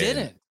 And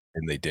didn't.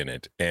 And they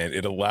didn't. And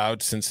it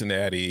allowed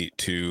Cincinnati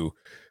to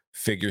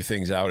figure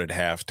things out at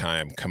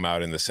halftime, come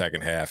out in the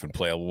second half and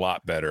play a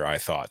lot better, I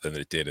thought, than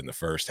it did in the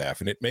first half.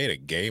 And it made a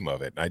game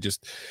of it. And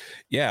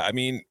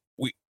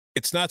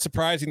it's not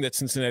surprising that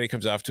Cincinnati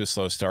comes off to a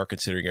slow start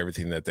considering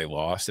everything that they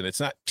lost. And it's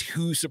not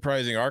too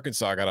surprising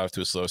Arkansas got off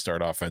to a slow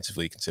start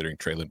offensively considering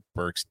Treylon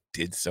Burks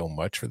did so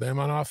much for them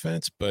on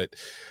offense. But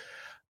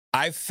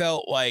I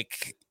felt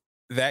like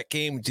that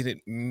game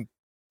didn't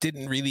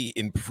really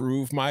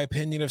improve my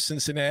opinion of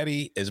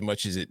Cincinnati as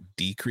much as it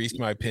decreased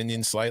my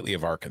opinion slightly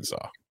of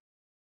Arkansas.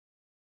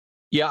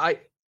 Yeah,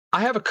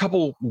 I have a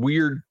couple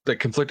weird,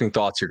 conflicting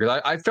thoughts here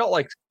because I felt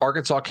like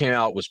Arkansas came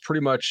out, was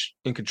pretty much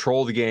in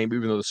control of the game,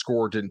 even though the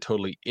score didn't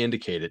totally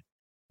indicate it.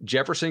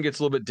 Jefferson gets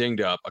a little bit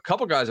dinged up. A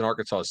couple guys in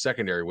Arkansas's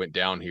secondary went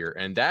down here,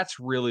 and that's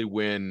really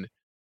when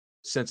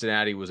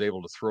Cincinnati was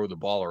able to throw the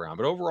ball around.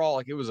 But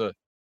overall, it was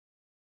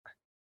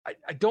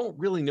I don't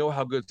really know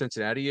how good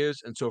Cincinnati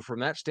is. And so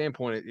from that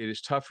standpoint, it is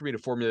tough for me to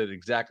formulate an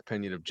exact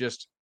opinion of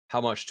just how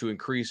much to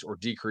increase or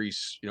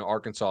decrease,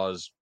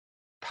 Arkansas's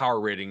power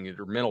rating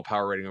or mental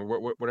power rating or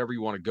whatever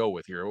you want to go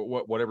with here,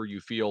 whatever you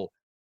feel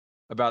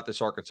about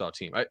this Arkansas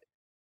team.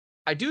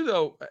 I do,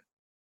 though,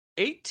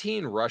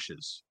 18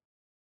 rushes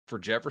for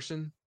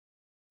Jefferson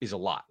is a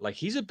lot.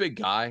 He's a big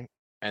guy,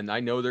 and I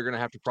know they're going to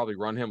have to probably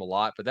run him a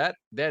lot, but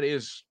that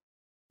is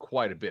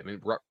quite a bit. I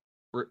mean,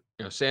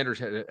 Sanders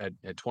had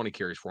 20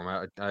 carries for him.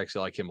 I actually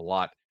like him a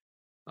lot.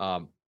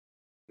 Man,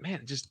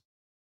 just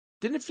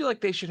didn't it feel like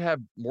they should have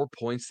more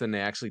points than they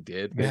actually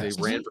did? Yes.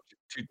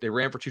 They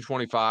ran for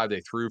 225.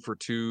 They threw for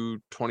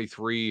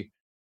 223,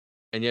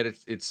 and yet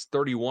it's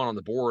 31 on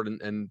the board.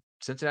 And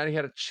Cincinnati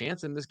had a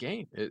chance in this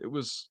game. It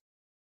was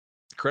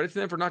credit to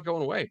them for not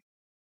going away.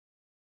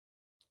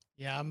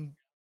 Yeah, I'm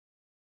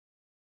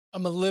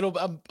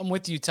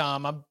with you,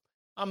 Tom.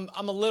 I'm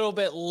a little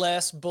bit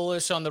less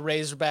bullish on the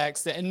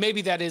Razorbacks, and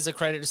maybe that is a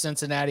credit to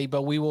Cincinnati,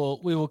 but we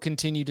will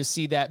continue to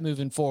see that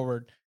moving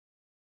forward.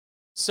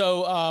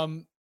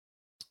 So,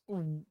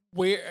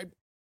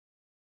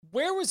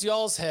 where was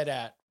y'all's head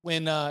at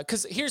when?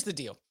 Because here's the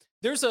deal.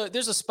 There's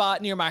a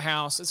spot near my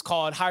house. It's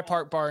called High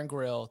Park Bar and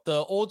Grill.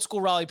 The old school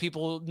Raleigh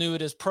people knew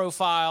it as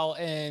Profile,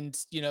 and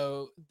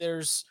it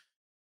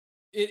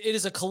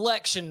is a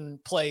collection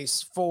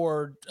place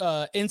for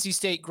NC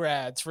State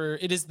grads.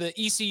 It is the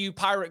ECU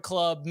Pirate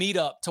Club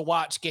meetup to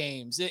watch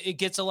games. It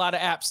gets a lot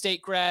of App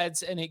State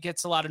grads and it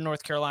gets a lot of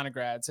North Carolina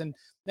grads. And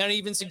then I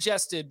even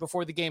suggested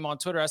before the game on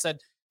Twitter, I said,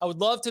 I would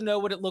love to know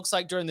what it looks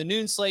like during the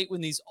noon slate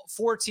when these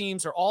 4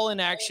 teams are all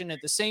in action at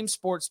the same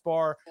sports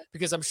bar,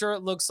 because I'm sure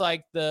it looks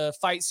like the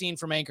fight scene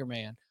from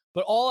Anchorman.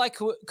 But all I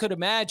could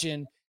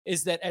imagine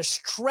is that as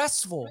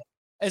stressful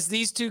as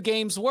these 2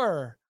 games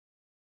were,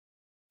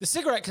 the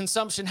cigarette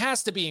consumption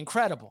has to be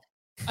incredible.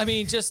 I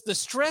mean, just the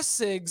stress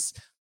cigs,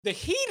 the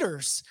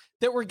heaters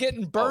that were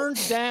getting burned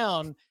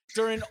down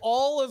during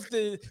all of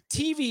the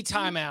TV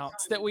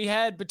timeouts that we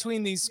had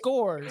between these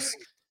scores.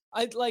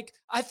 I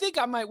think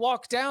I might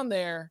walk down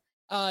there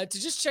to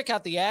just check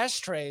out the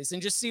ashtrays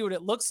and just see what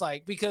it looks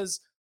like, because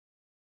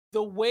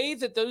the way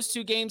that those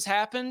 2 games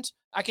happened,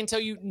 I can tell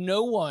you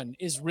no one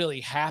is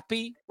really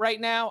happy right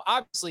now.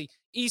 Obviously,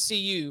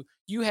 ECU,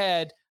 you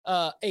had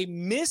a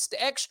missed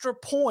extra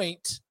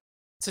point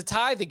to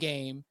tie the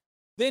game,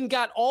 then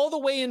got all the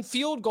way in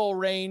field goal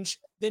range,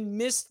 then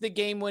missed the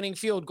game-winning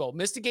field goal.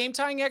 Missed a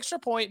game-tying extra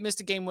point, missed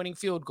a game-winning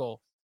field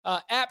goal.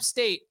 App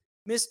State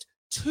missed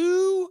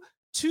 2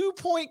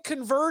 2-point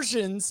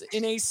conversions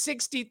in a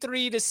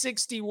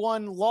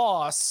 63-61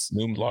 loss.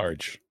 Loomed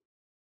large.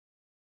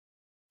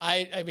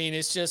 I mean,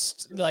 it's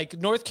just like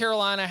North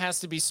Carolina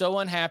has to be so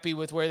unhappy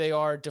with where they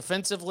are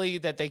defensively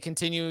that they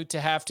continue to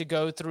have to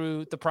go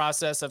through the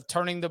process of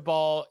putting the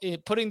ball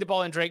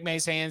in Drake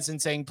May's hands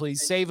and saying,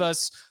 please save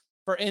us.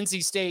 For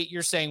NC State,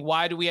 you're saying,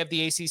 why do we have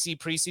the ACC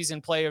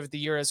preseason player of the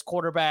year as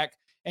quarterback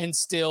and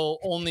still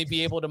only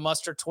be able to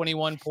muster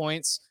 21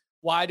 points?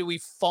 Why do we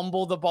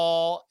fumble the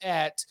ball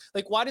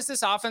why does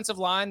this offensive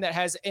line that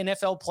has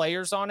NFL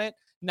players on it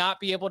not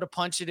be able to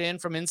punch it in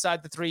from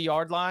inside the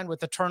 3-yard line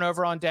with a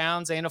turnover on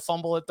downs and a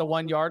fumble at the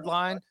 1-yard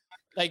line?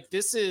 Like,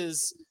 this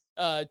is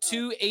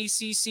 2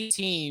 ACC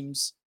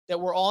teams that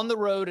were on the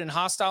road in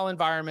hostile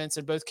environments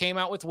and both came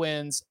out with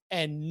wins,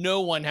 and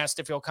no one has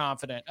to feel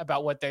confident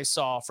about what they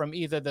saw from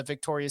either the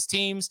victorious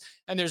teams.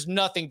 And there's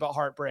nothing but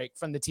heartbreak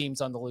from the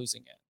teams on the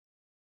losing end.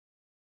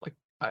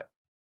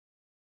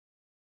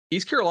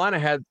 East Carolina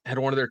had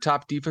one of their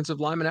top defensive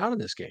linemen out in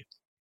this game,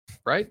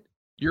 right?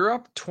 You're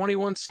up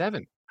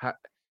 21-7.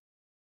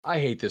 I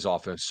hate this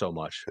offense so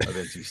much of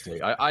NC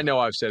State. I know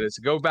I've said it.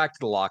 So go back to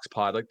the Locks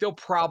pod. Like, they'll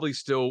probably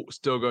still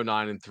go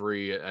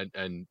 9-3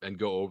 and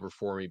go over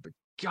for me. But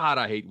God,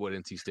 I hate what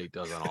NC State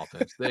does on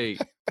offense.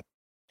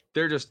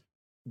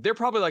 They're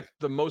probably like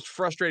the most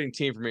frustrating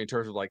team for me in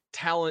terms of like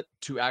talent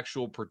to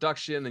actual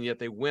production, and yet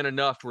they win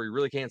enough where you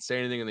really can't say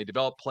anything, and they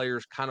develop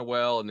players kind of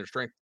well, and their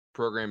strength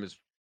program is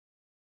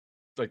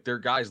like their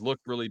guys look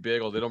really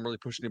big, or they don't really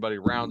push anybody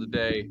around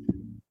today.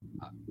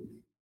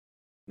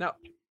 Now,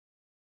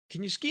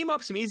 can you scheme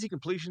up some easy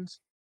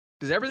completions?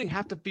 Does everything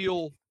have to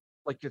feel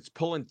like it's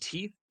pulling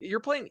teeth? You're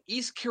playing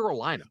East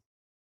Carolina.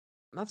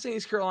 I'm not saying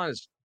East Carolina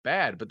is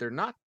bad, but they're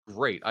not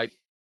great. I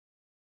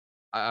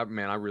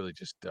really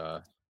just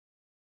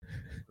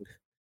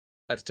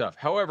that's tough.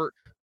 However,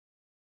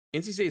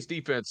 NC State's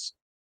defense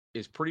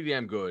is pretty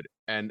damn good,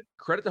 and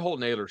credit to Holt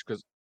Nailers,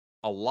 because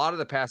a lot of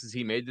the passes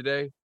he made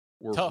today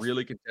were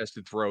really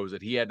contested throws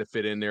that he had to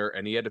fit in there,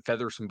 and he had to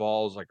feather some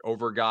balls like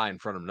over a guy in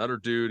front of another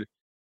dude.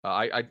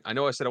 I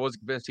know I said I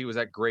wasn't convinced he was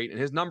that great, and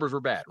his numbers were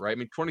bad, right? I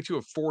mean, 22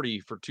 of 40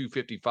 for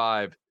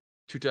 255,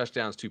 2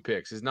 touchdowns, 2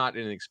 picks is not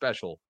anything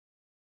special.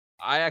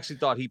 I actually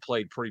thought he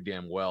played pretty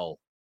damn well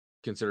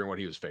considering what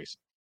he was facing.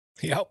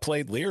 He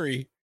outplayed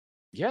Leary.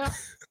 Yeah.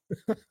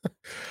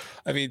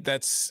 I mean,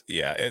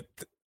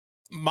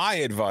 my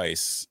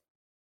advice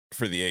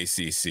for the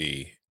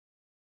ACC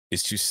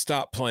is to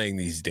stop playing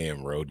these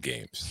damn road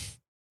games,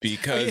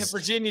 because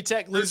Virginia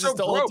Tech loses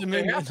to Old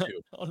Dominion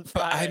on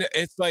Friday.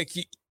 It's like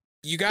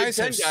you guys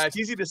Big Ten guy, it's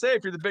easy to say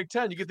if you're the Big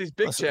Ten, you get these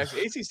big checks.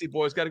 ACC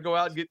boys got to go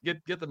out and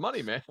get the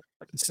money, man.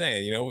 I'm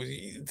saying,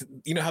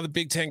 you know how the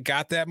Big Ten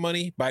got that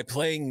money? By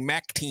playing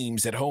MAC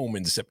teams at home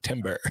in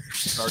September.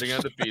 Starting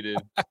undefeated.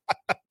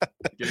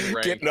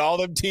 Getting all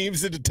them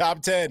teams in the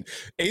top 10.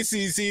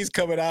 ACC's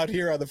coming out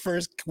here on the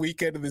first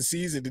weekend of the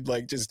season and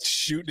like just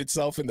shooting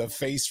itself in the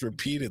face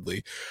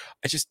repeatedly.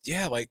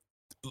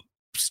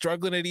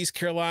 Struggling at East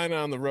Carolina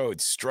on the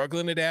road,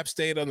 struggling at App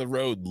State on the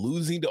road,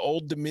 losing to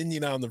Old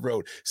Dominion on the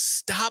road.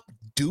 Stop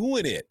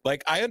doing it.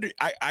 Like,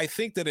 I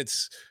think that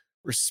it's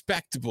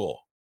respectable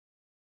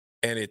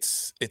and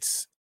it's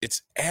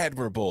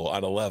admirable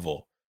on a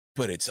level,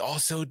 but it's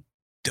also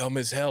dumb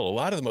as hell. A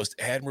lot of the most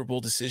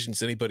admirable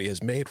decisions anybody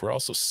has made were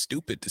also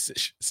stupid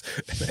decisions.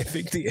 And I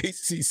think the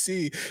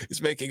ACC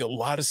is making a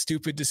lot of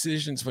stupid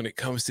decisions when it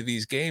comes to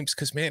these games,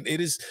 because, man,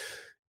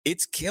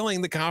 it's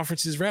killing the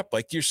conference's rep.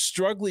 Like, you're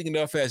struggling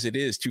enough as it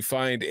is to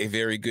find a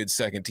very good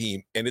second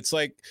team. And it's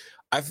like,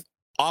 I've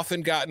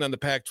often gotten on the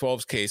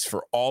Pac-12's case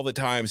for all the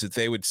times that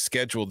they would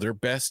schedule their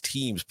best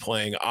teams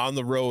playing on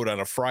the road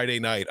on a Friday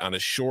night on a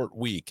short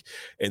week,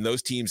 and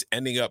those teams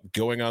ending up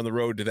going on the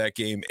road to that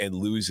game and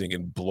losing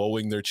and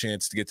blowing their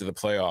chance to get to the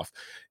playoff.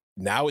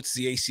 Now it's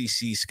the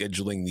ACC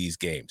scheduling these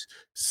games.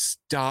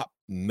 Stop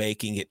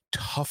making it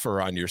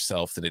tougher on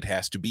yourself than it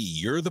has to be.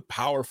 You're the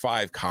Power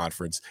 5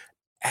 conference.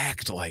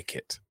 Act like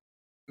it.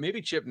 Maybe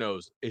Chip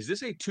knows. Is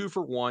this a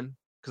 2-for-1?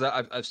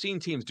 Because I've seen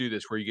teams do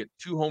this where you get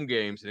 2 home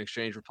games in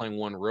exchange for playing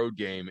 1 road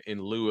game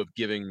in lieu of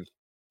giving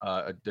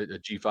a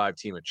G5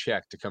 team a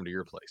check to come to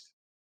your place.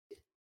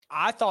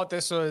 I thought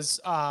this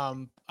was,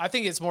 I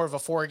think it's more of a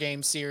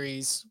 4-game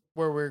series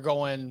where we're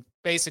going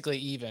basically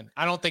even.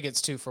 I don't think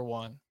it's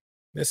 2-for-1.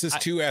 This is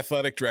 2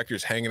 athletic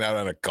directors hanging out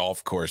on a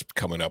golf course,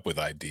 coming up with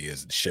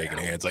ideas and shaking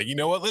hands. Like, you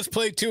know what? Let's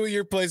play 2 of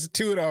your plays,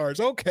 2 of ours.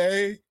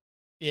 Okay.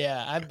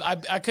 Yeah,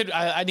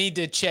 I need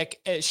to check.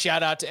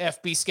 Shout out to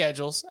FB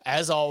schedules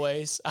as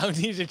always. I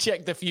need to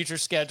check the future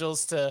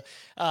schedules to,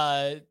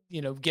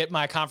 get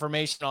my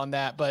confirmation on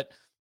that. But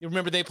you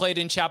remember they played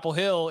in Chapel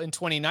Hill in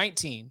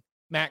 2019,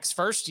 Mac's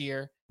first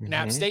year, and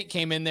App State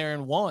came in there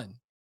and won.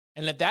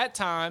 And at that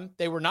time,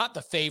 they were not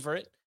the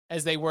favorite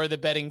as the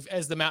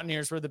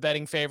Mountaineers were the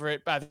betting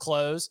favorite by the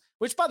close.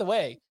 Which, by the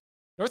way,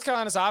 North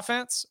Carolina's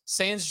offense,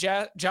 sans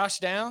Josh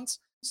Downs,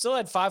 still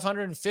had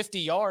 550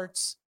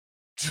 yards.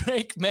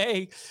 Drake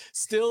May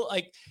still,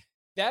 like,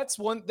 that's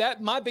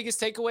my biggest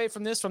takeaway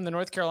from the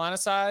North Carolina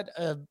side,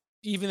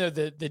 even though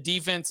the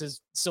defense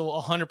is still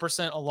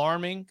 100%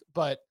 alarming,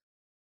 but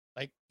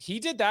he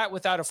did that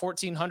without a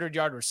 1,400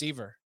 yard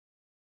receiver.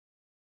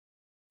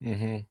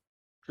 True.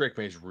 Drake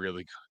May's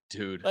really good,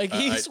 dude. Like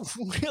he's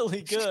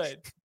really good.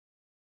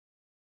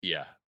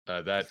 Yeah,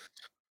 that.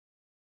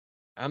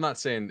 I'm not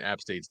saying App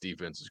State's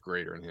defense is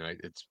great or anything.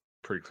 It's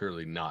pretty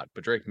clearly not.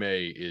 But Drake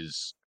May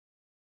is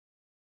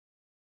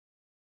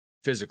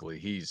physically,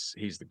 he's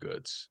the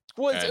goods.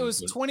 It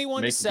was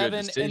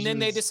 21-7, and then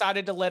they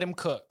decided to let him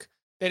cook.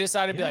 They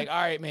decided to be like,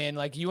 all right, man,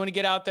 like you want to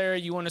get out there,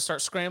 you want to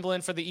start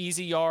scrambling for the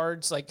easy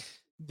yards. Like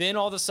then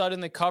all of a sudden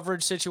the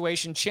coverage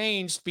situation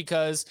changed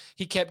because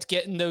he kept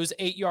getting those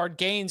 8-yard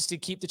gains to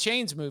keep the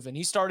chains moving.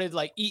 He started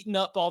like eating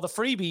up all the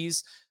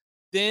freebies.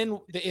 Then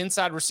the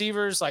inside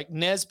receivers like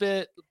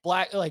Nesbitt,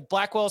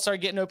 Blackwell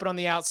started getting open on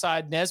the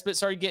outside. Nesbitt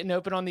started getting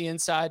open on the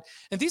inside.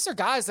 And these are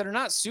guys that are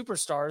not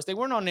superstars. They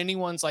weren't on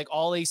anyone's like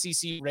all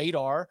ACC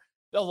radar.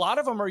 A lot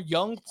of them are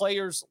young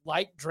players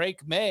like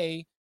Drake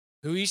May,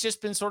 who he's just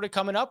been sort of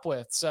coming up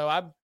with. So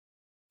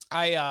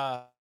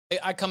I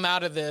come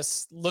out of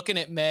this looking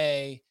at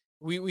May.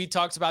 We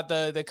talked about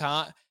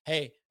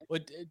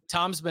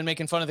Tom's been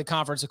making fun of the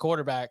conference of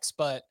quarterbacks,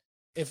 but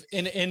if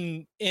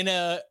in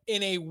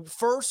a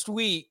first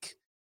week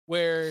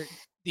where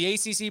the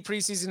ACC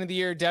preseason of the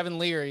year, Devin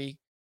Leary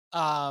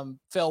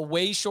fell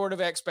way short of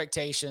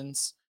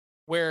expectations,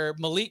 where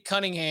Malik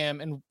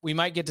Cunningham, and we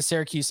might get to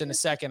Syracuse in a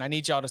second. I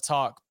need y'all to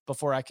talk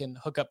before I can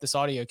hook up this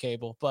audio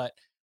cable, but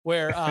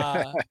where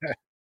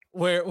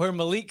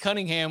Malik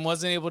Cunningham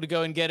wasn't able to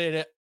go and get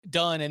it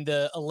done in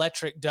the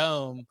electric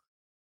dome,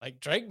 like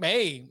Drake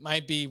May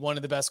might be one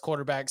of the best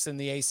quarterbacks in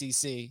the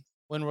ACC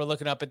when we're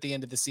looking up at the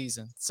end of the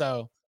season.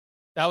 So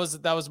that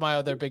was my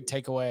other big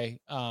takeaway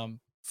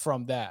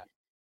from that.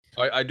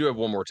 I do have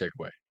one more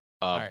takeaway.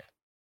 All right.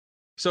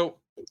 So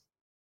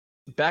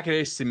back at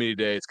ACC Media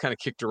Day, it's kind of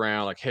kicked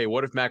around like, hey,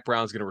 what if Mac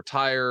Brown's going to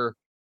retire?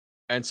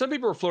 And some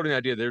people are floating the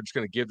idea they're just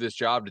going to give this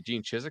job to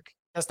Gene Chizik.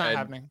 That's not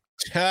happening.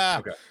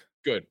 Okay,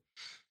 good.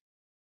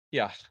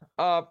 Yeah.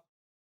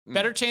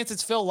 Better chance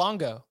it's Phil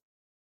Longo.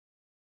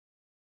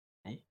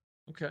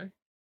 Okay.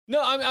 No,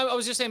 I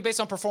was just saying based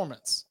on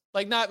performance.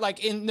 Like not like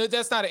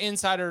that's not an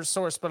insider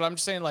source, but I'm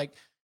just saying like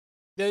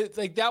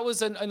that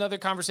was another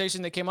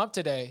conversation that came up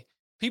today.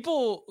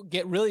 People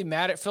get really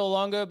mad at Phil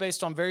Longo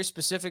based on very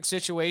specific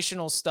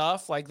situational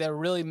stuff. Like they're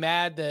really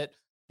mad that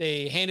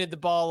they handed the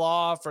ball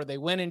off or they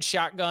went in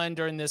shotgun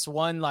during this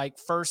one like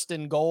 1st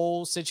and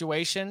goal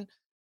situation.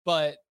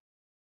 But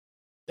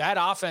that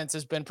offense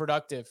has been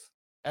productive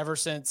ever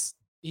since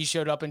he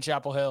showed up in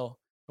Chapel Hill.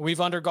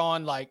 We've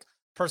undergone like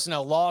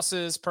personnel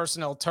losses,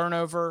 personnel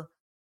turnover.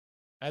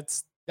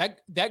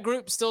 That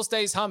group still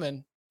stays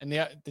humming, and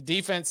the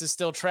defense is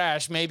still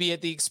trash, maybe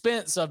at the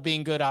expense of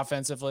being good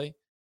offensively,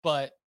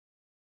 but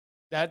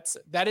that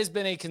has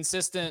been a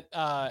consistent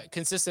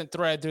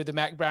thread through the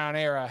Mac Brown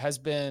era has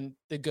been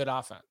the good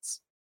offense.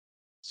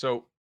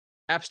 So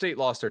App State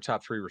lost their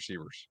top 3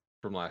 receivers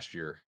from last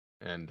year,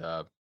 and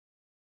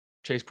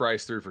Chase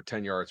Bryce threw for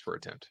 10 yards per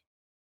attempt.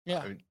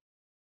 Yeah. I mean,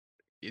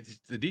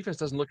 the defense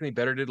doesn't look any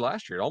better than it did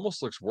last year. It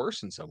almost looks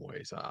worse in some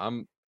ways.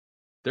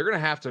 They're going to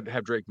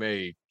have Drake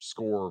May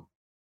score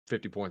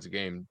 50 points a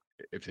game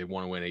if they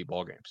want to win 8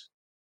 ball games.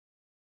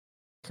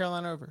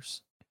 Carolina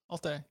overs all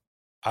day.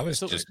 I was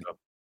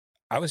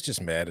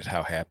just mad at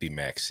how happy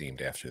Max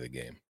seemed after the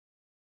game.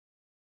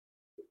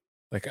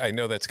 Like, I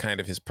know that's kind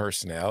of his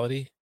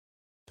personality,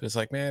 but it's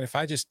like, man, if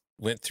I just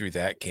went through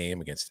that game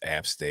against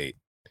App State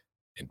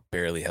and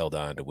barely held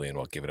on to win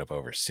while giving up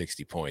over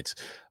 60 points,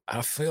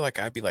 I feel like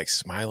I'd be like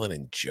smiling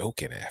and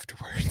joking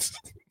afterwards.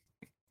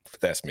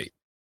 But that's me.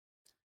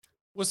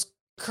 Was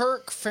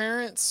Kirk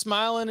Ferentz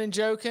smiling and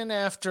joking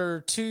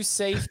after 2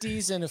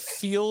 safeties and a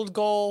field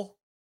goal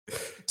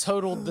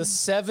totaled the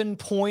 7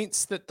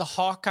 points that the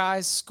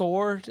Hawkeyes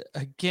scored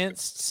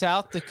against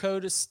South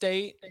Dakota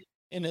State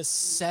in a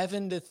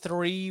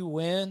 7-3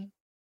 win?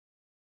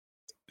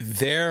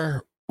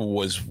 There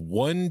was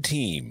one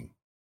team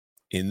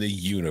in the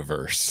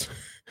universe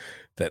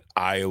that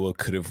Iowa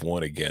could have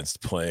won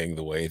against playing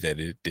the way that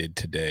it did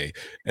today,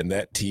 and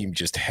that team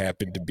just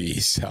happened to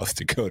be South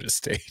Dakota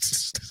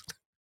State.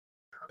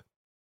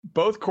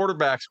 Both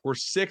quarterbacks were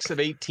 6 of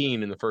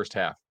 18 in the first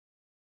half.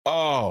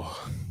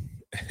 Oh,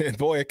 and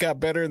boy, it got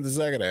better in the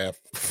second half.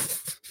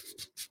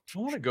 I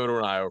want to go to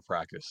an Iowa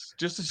practice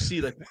just to see,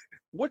 like,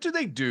 what do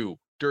they do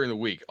during the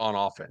week on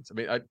offense? I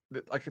mean,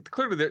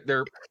 clearly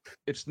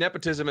it's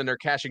nepotism and they're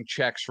cashing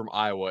checks from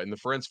Iowa, and the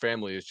Ferentz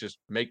family is just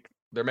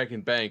they're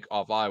making bank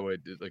off Iowa.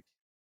 Like,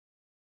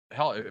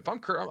 hell, if I'm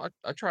Kurt,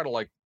 I try to,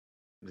 like,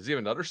 does he have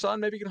another son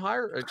maybe he can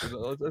hire?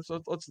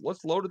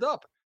 Let's load it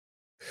up.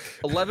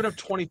 11 of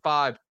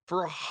 25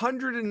 for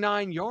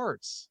 109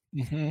 yards.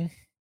 Mm-hmm.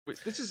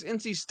 This is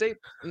NC State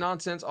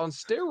nonsense on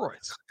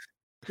steroids.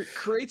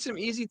 Create some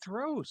easy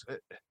throws.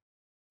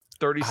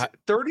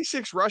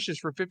 36 rushes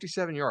for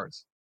 57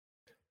 yards.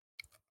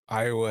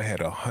 Iowa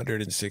had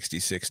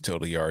 166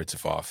 total yards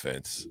of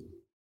offense,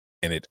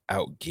 and it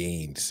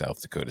outgained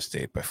South Dakota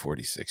State by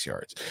 46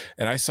 yards.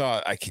 And I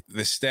saw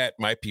the stat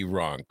might be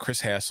wrong.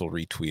 Chris Hassel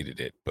retweeted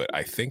it, but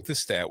I think the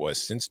stat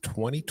was since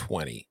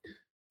 2020,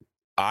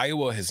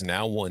 Iowa has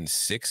now won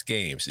 6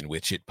 games in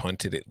which it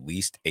punted at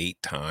least 8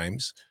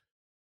 times,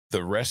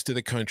 The rest of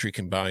the country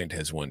combined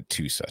has won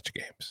 2 such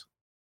games.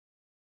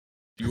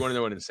 Do you want to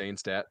know an insane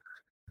stat?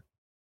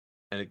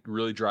 And it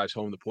really drives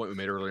home the point we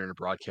made earlier in the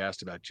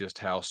broadcast about just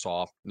how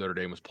soft Notre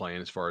Dame was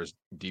playing as far as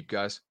deep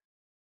guys.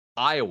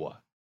 Iowa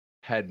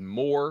had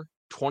more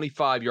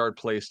 25-yard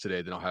plays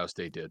today than Ohio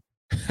State did.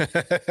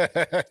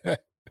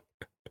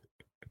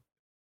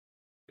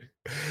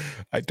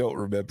 I don't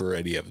remember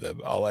any of them.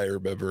 All I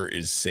remember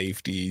is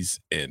safeties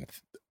and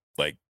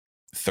like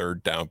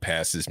third down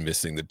passes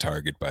missing the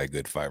target by a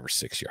good 5 or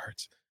 6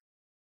 yards.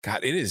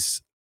 God, it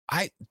is.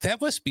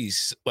 That must be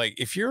like,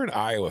 if you're an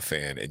Iowa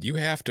fan and you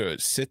have to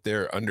sit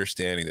there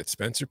understanding that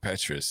Spencer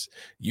Petras,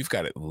 you've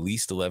got at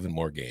least 11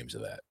 more games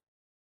of that.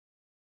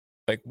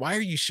 Like, why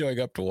are you showing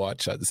up to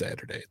watch on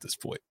Saturday at this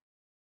point?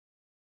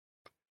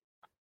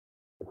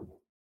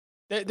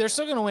 They're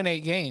still going to win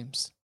 8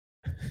 games.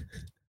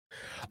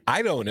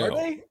 I don't know. Are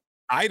they?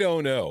 I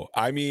don't know.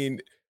 I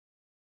mean,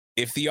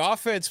 if the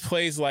offense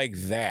plays like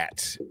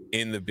that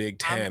in the Big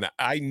Ten,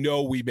 I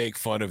know we make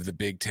fun of the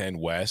Big Ten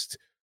West,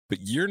 but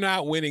you're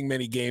not winning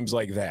many games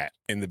like that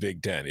in the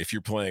Big Ten if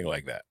you're playing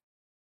like that.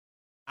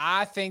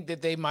 I think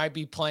that they might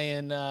be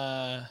playing,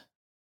 was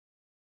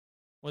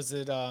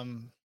it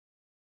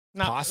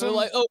not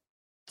Possum?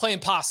 Playing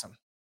possum.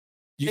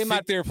 You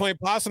think they were playing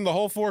possum the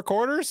whole 4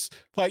 quarters?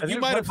 Like, you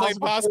might have played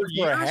possum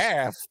for a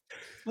half.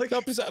 But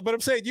I'm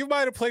saying you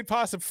might have played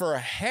possum for a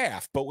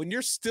half, but when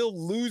you're still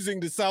losing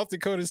to South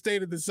Dakota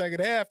State in the second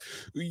half,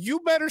 you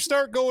better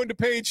start going to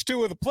page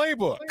 2 of the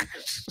playbook.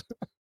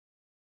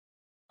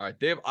 All right,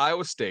 they have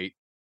Iowa State,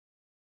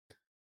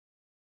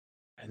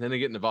 and then they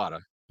get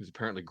Nevada, who's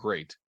apparently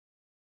great.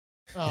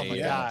 Oh, my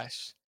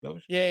gosh.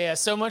 Yeah.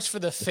 So much for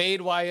the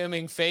fade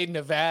Wyoming, fade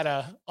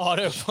Nevada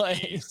auto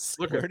plays.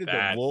 Look, where did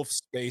the Wolf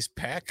Space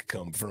Pack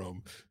come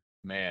from?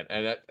 Man,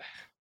 and that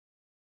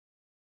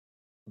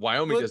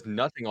Wyoming does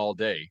nothing all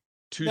day.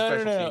 Two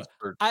special teams.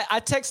 I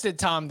texted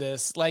Tom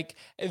this. Like,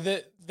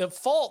 the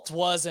fault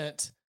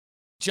wasn't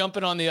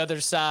jumping on the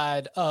other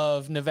side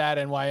of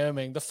Nevada and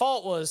Wyoming. The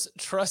fault was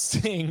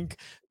trusting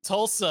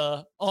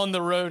Tulsa on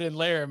the road in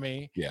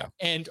Laramie. Yeah.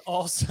 And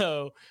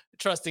also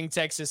trusting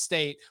Texas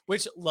State,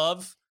 which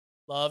love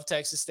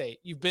Texas State.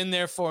 You've been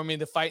there for me.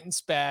 The Fighting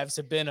Spavs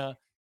have been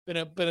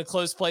a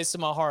close place to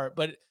my heart.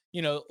 But,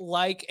 you know,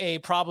 like a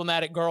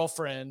problematic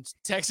girlfriend,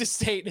 Texas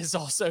State has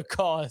also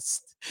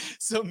caused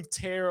some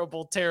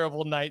terrible,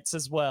 terrible nights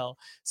as well.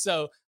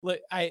 So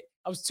I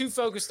was too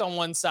focused on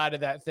one side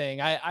of that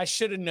thing. I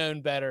should have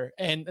known better.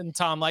 And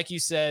Tom, like you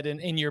said,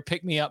 in your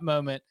pick me up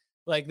moment,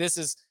 like,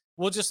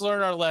 we'll just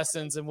learn our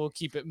lessons and we'll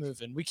keep it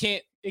moving.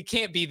 It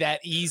can't be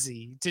that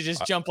easy to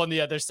just jump on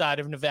the other side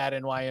of Nevada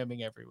and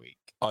Wyoming every week.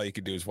 All you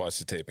can do is watch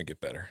the tape and get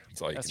better. That's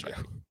all you can do.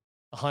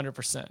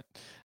 100%.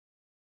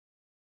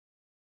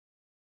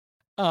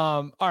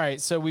 All right.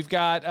 So we've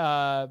got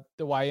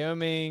the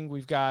Wyoming.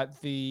 We've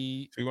got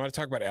the. Do you want to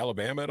talk about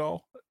Alabama at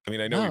all? I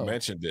mean, I know we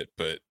mentioned it,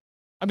 but.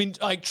 I mean,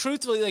 like,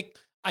 truthfully, like,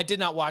 I did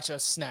not watch a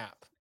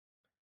snap.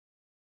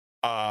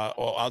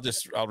 Well,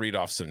 I'll read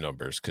off some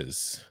numbers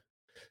because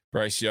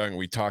Bryce Young,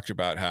 we talked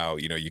about how,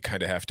 you know, you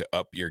kind of have to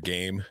up your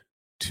game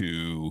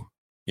to,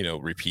 you know,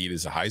 repeat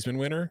as a Heisman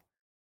winner.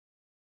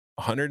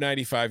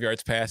 195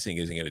 yards passing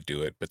isn't going to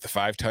do it, but the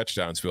 5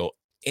 touchdowns will.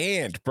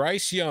 And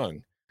Bryce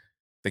Young,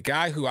 the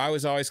guy who I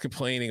was always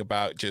complaining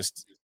about,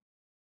 just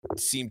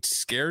seemed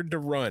scared to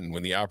run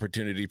when the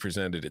opportunity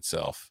presented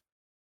itself.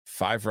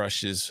 5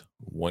 rushes,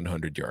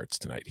 100 yards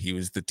tonight. He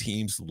was the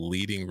team's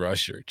leading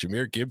rusher.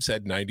 Jahmyr Gibbs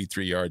had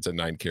 93 yards on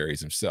 9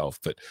 carries himself,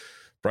 but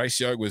Bryce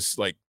Young was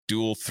like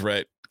dual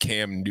threat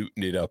Cam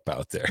Newton it up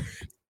out there.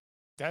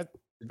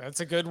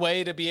 That's a good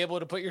way to be able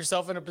to put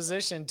yourself in a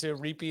position to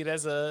repeat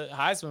as a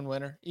Heisman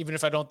winner, even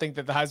if I don't think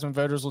that the Heisman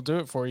voters will do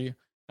it for you.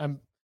 I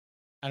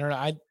don't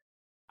know.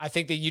 I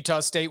think that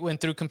Utah State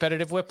went through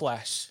competitive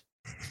whiplash.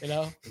 You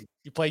know,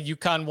 you play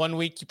UConn one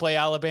week, you play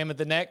Alabama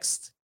the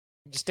next.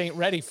 You just ain't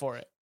ready for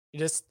it.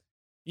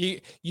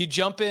 You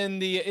jump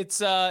in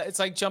it's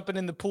like jumping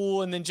in the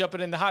pool and then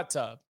jumping in the hot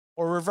tub,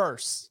 or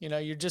reverse. You know,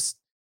 you're just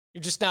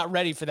not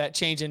ready for that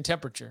change in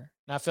temperature.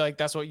 And I feel like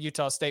that's what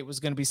Utah State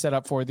was going to be set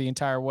up for the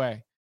entire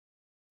way.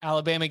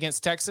 Alabama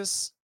against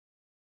Texas.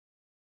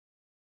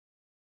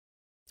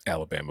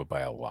 Alabama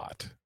by a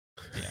lot.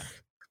 Yeah.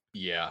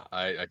 Yeah,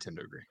 I tend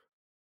to agree.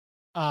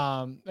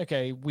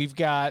 Okay, we've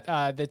got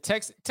the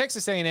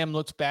Texas A&M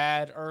looks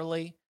bad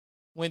early.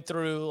 Went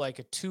through like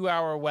a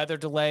 2-hour weather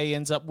delay,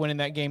 ends up winning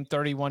that game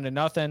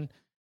 31-0.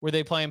 Were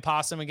they playing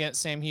possum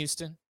against Sam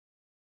Houston?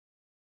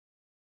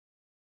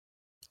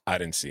 I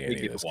didn't see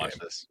any of this game.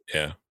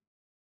 Yeah.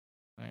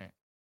 All right.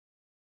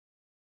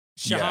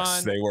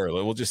 Yes, they were.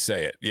 We'll just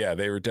say it. Yeah,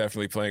 they were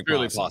definitely playing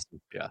really possum.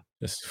 Yeah.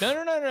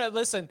 No.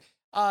 Listen,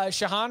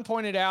 Shahan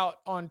pointed out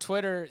on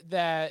Twitter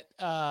that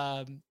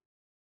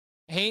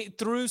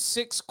through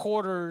 6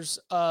 quarters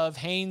of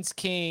Haynes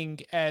King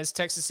as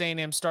Texas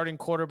A&M starting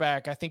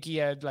quarterback, I think he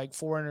had like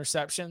 4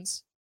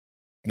 interceptions.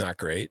 Not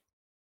great.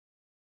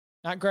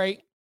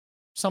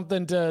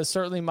 Something to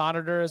certainly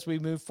monitor as we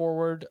move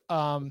forward.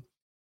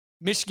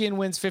 Michigan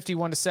wins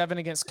 51-7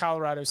 against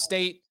Colorado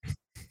State.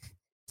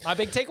 My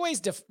big takeaway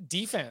is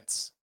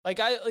defense.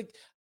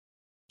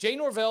 Jay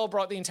Norvell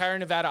brought the entire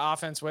Nevada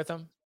offense with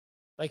him.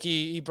 Like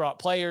he brought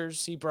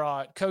players, he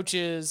brought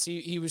coaches.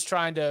 He was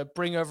trying to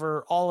bring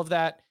over all of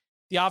that.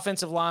 The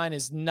offensive line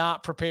is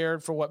not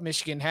prepared for what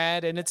Michigan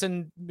had. And it's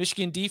a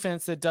Michigan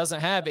defense that doesn't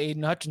have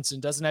Aiden Hutchinson,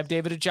 doesn't have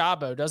David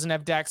Ajabo, doesn't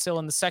have Dax Hill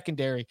in the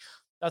secondary.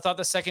 I thought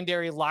the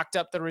secondary locked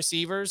up the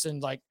receivers,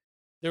 and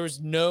there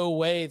was no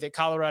way that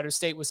Colorado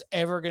State was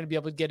ever going to be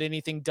able to get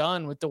anything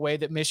done with the way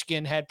that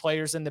Michigan had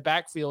players in the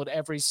backfield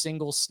every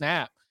single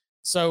snap.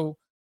 So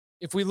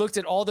if we looked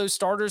at all those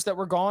starters that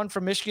were gone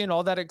from Michigan,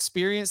 all that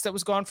experience that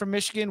was gone from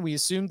Michigan, we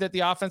assumed that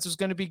the offense was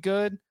going to be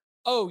good.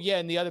 Oh, yeah,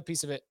 and the other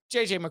piece of it,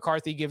 J.J.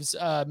 McCarthy gives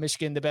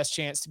Michigan the best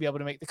chance to be able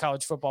to make the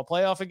college football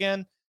playoff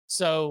again.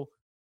 So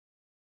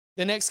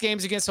the next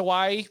game's against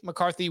Hawaii.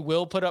 McCarthy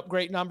will put up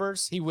great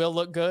numbers. He will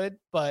look good,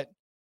 but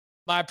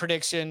my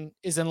prediction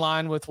is in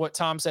line with what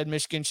Tom said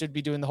Michigan should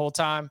be doing the whole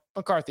time.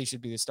 McCarthy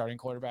should be the starting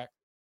quarterback.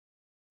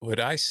 What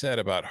I said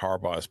about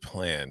Harbaugh's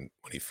plan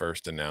when he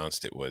first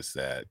announced it was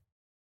that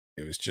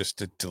it was just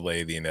to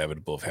delay the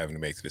inevitable of having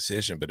to make the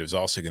decision, but it was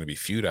also going to be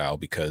futile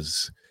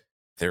because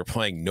they were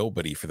playing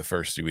nobody for the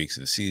first 3 weeks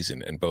of the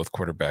season, and both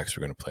quarterbacks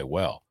were going to play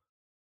well.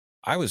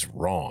 I was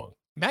wrong.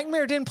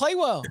 McNamara didn't play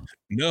well.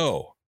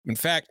 No. In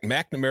fact,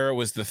 McNamara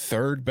was the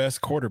third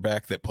best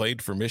quarterback that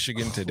played for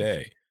Michigan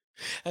today.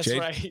 That's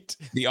right.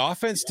 The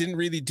offense didn't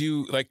really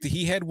do,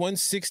 he had one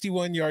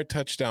 61-yard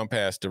touchdown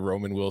pass to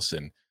Roman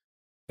Wilson.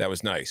 That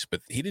was nice,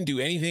 but he didn't do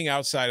anything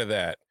outside of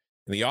that.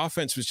 And the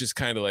offense was just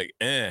kind of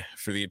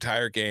for the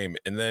entire game.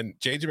 And then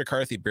J.J.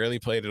 McCarthy barely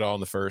played at all in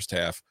the first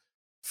half,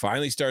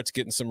 finally starts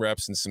getting some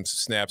reps and some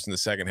snaps in the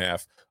second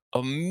half.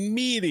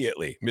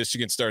 Immediately,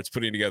 Michigan starts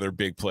putting together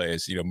big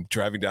plays,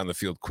 driving down the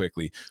field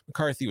quickly.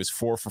 McCarthy was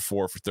 4 for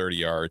 4 for 30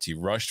 yards. He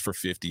rushed for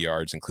 50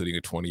 yards, including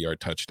a 20-yard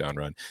touchdown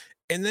run.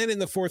 And then in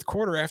the fourth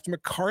quarter, after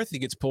McCarthy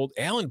gets pulled,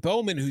 Alan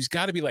Bowman, who's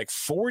got to be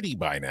 40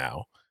 by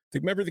now.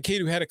 Remember the kid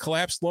who had a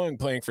collapsed lung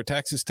playing for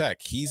Texas Tech?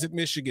 He's at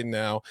Michigan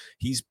now.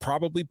 He's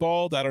probably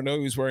bald. I don't know.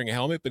 He was wearing a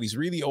helmet, but he's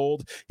really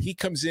old. He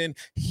comes in.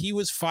 He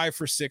was 5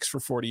 for 6 for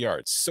 40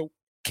 yards. So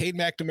Cade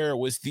McNamara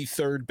was the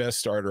third best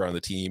starter on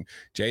the team.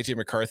 J.J.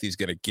 McCarthy is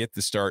going to get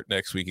the start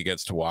next week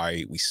against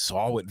Hawaii. We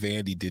saw what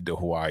Vandy did to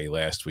Hawaii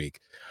last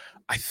week.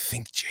 I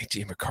think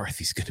J.J.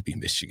 McCarthy's going to be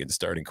Michigan's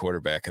starting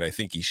quarterback, and I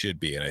think he should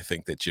be. And I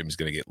think that Jim's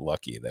going to get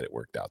lucky that it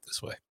worked out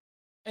this way.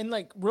 And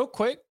real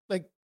quick,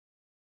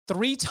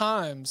 3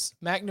 times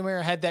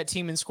McNamara had that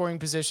team in scoring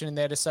position and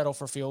they had to settle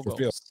for field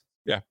goals.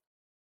 Yeah.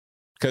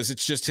 Because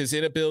it's just his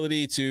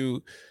inability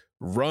to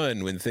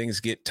run when things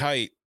get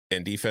tight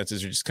and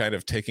defenses are just kind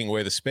of taking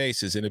away the space.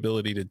 His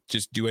inability to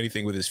just do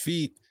anything with his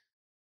feet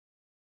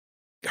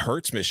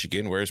hurts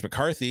Michigan. Whereas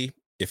McCarthy,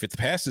 if the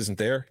pass isn't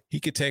there,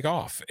 he could take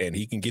off and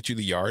he can get you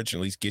the yards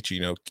and at least get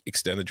you,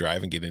 extend the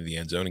drive and get into the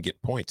end zone and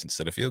get points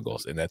instead of field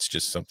goals. And that's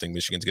just something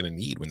Michigan's going to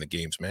need when the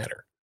games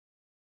matter.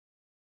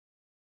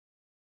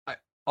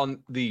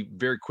 On the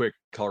very quick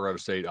Colorado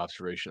State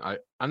observation,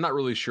 I'm not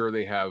really sure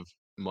they have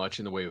much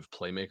in the way of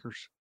playmakers,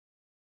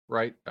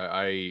 right?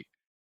 I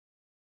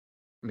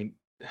mean,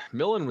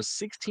 Millen was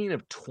 16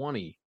 of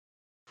 20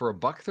 for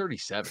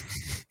 $137.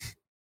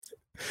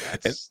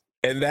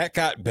 And that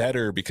got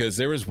better because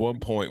there was one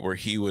point where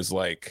he was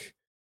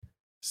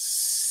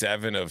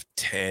 7 of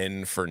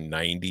 10 for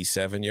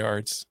 97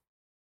 yards.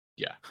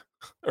 Yeah.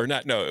 Or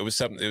not. No, it was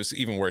something. It was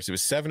even worse. It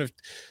was 7 of,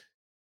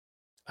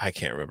 I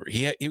can't remember.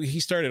 He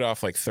started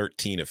off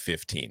 13 of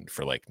 15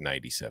 for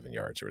 97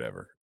 yards or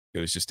whatever. It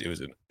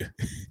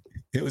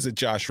was a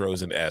Josh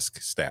Rosen-esque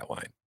stat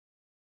line.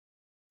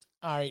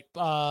 All right.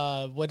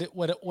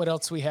 What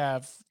else we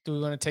have? Do we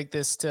want to take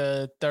this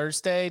to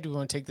Thursday? Do we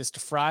want to take this to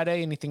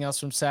Friday? Anything else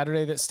from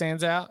Saturday that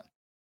stands out? I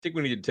think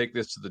we need to take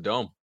this to the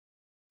Dome.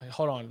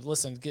 Hold on.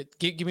 Listen,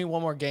 give me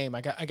one more game.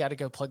 I got to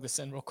go plug this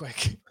in real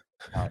quick.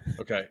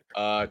 Okay.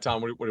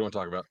 Tom, what do you want to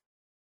talk about?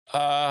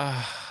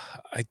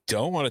 I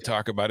don't want to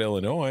talk about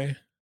Illinois,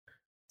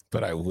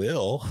 but I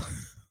will.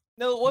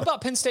 No, what about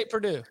Penn State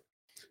Purdue?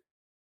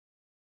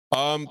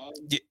 Yeah,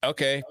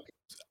 okay.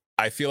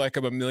 I feel like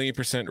I'm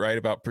 1,000,000% right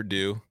about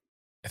Purdue.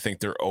 I think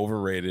they're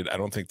overrated. I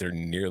don't think they're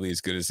nearly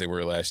as good as they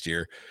were last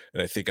year.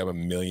 And I think I'm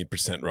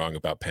 1,000,000% wrong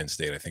about Penn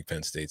State. I think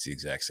Penn State's the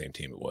exact same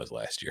team it was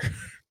last year.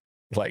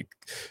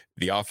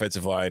 The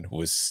offensive line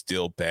was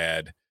still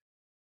bad.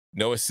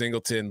 Noah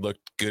Singleton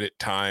looked good at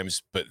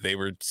times, but they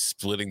were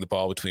splitting the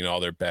ball between all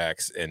their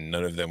backs, and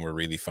none of them were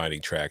really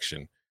finding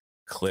traction.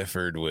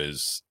 Clifford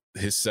was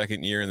his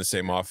second year in the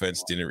same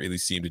offense, didn't really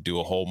seem to do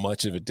a whole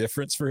much of a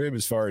difference for him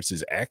as far as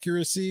his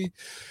accuracy.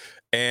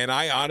 And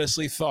I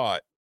honestly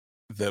thought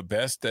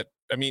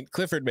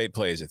Clifford made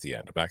plays at the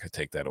end. I'm not going to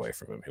take that away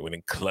from him. When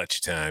in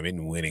clutch time,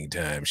 in winning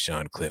time,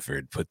 Sean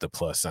Clifford put the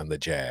plus on the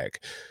Jag.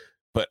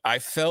 But I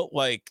felt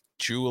like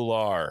Drew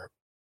Allar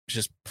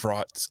just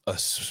brought a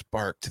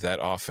spark to that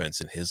offense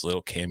in his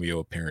little cameo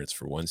appearance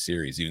for one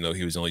series, even though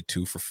he was only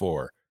 2 for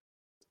 4.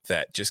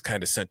 That just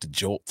kind of sent a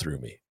jolt through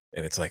me.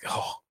 And it's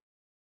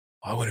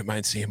I wouldn't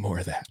mind seeing more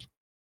of that.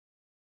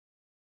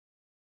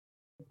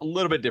 a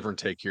little bit different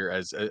take here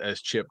as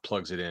Chip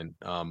plugs it in.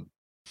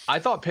 I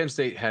thought Penn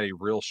State had a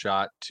real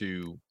shot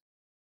to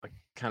like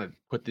kind of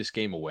put this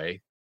game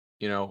away,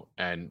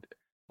 and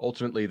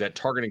ultimately that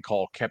targeting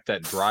call kept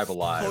that drive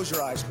alive. Close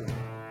your eyes, please.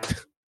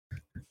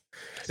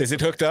 Is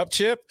it hooked up,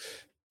 Chip?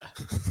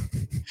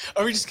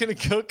 Are we just gonna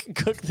cook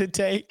the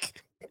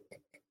take?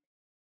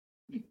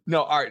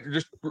 No, all right.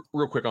 Just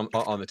real quick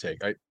on the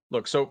take.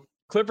 Look, so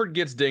Clifford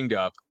gets dinged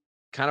up,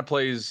 kind of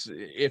plays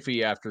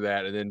iffy after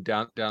that, and then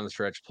down the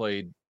stretch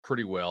played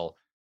pretty well.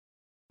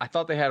 I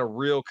thought they had a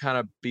real kind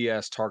of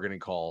BS targeting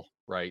call,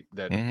 right?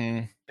 That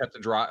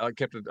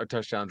kept a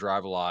touchdown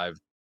drive alive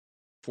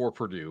for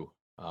Purdue.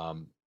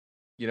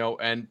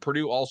 And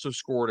Purdue also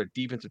scored a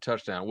defensive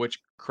touchdown, which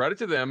credit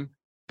to them,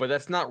 but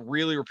that's not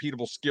really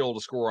repeatable skill to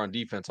score on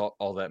defense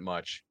all that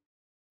much.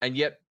 And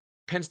yet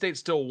Penn State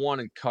still won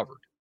and covered.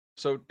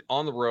 So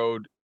on the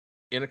road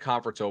in a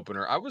conference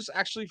opener, I was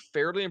actually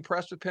fairly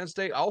impressed with Penn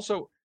State.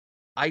 Also,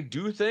 I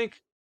do think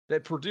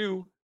that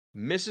Purdue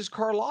misses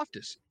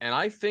Karlaftis, and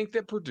I think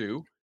that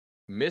Purdue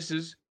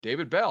misses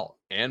David Bell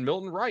and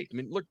Milton Wright. I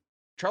mean, look,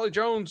 Charlie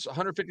Jones,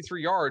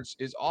 153 yards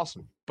is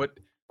awesome, but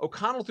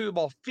O'Connell threw the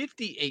ball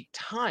 58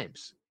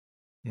 times,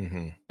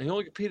 and he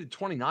only competed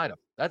 29 of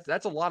them.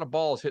 That's a lot of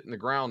balls hitting the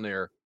ground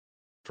there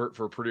for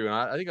Purdue, and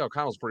I think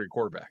O'Connell's a pretty good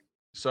quarterback.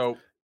 So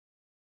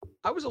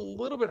I was a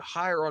little bit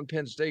higher on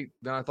Penn State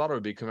than I thought it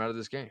would be coming out of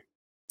this game.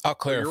 I'll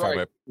clarify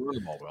my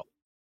the ball well.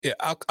 Yeah,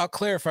 I'll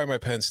clarify my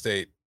Penn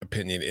State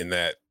opinion in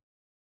that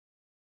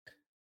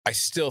I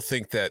still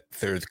think that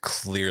they're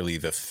clearly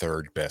the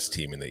third best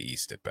team in the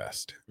East at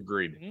best.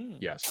 Agreed.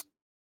 Yes.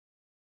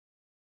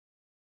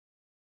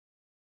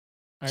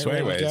 All right, So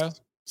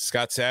anyways,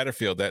 Scott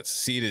Satterfield, that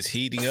seat is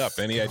heating up.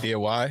 Any idea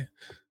why?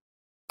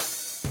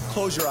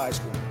 Close your eyes,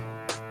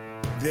 please.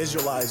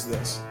 Visualize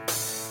this.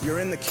 You're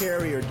in the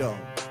Carrier Dome.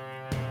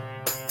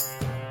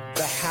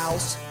 The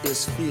house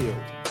is filled.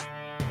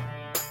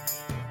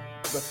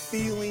 The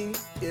feeling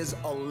is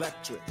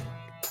electric.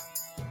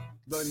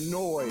 The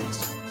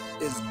noise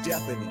is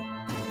deafening.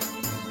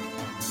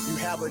 You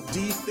have a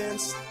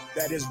defense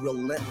that is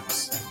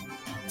relentless.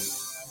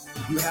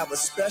 You have a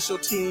special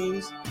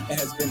teams that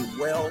has been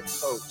well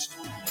coached.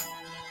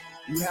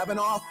 You have an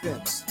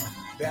offense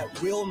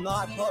that will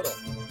not huddle.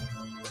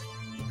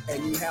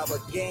 And you have a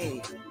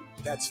game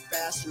that's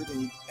faster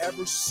than you've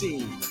ever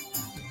seen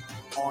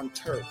on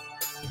turf.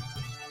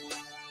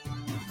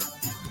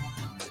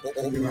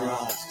 Open your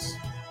eyes.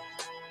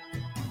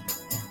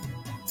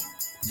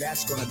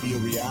 That's going to be a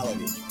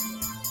reality.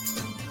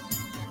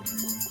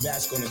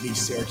 That's going to be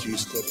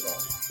Syracuse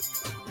football.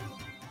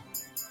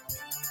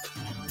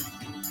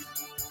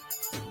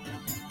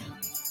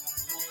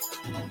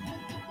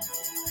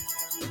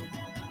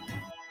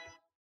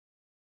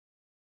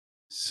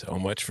 So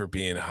much for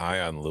being high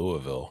on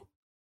Louisville.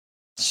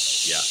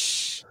 Yeah.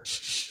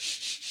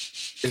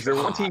 Is there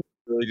one team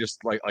really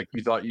just like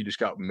you thought you just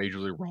got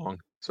majorly wrong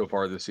so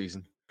far this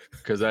season?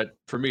 Because that,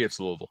 for me, it's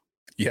Louisville.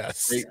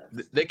 Yes.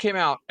 They came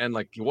out and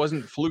like it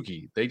wasn't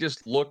fluky. They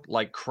just looked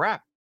like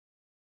crap.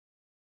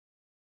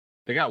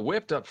 They got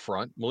whipped up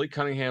front. Malik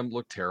Cunningham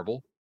looked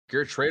terrible.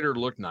 Garrett Schrader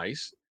looked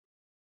nice.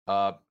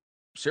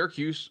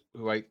 Syracuse,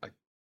 who it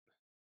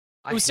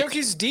was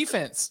Syracuse's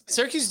defense.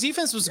 Syracuse's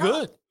defense was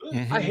good.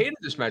 I hated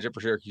this matchup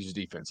for Syracuse's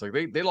defense. Like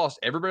they lost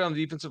everybody on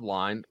the defensive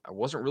line. I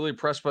wasn't really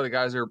impressed by the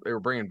guys they were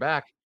bringing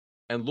back.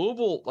 And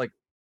Louisville, like,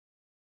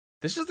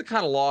 this is the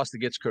kind of loss that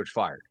gets coach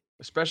fired,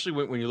 especially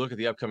when you look at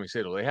the upcoming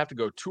schedule. They have to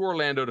go to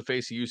Orlando to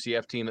face a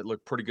UCF team that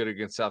looked pretty good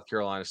against South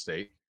Carolina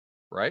State,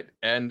 right?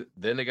 And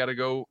then they got to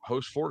go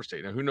host Florida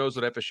State. Now, who knows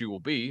what FSU will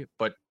be,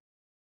 but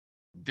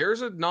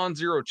there's a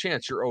non-zero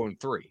chance you're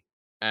 0-3.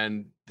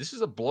 And this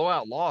is a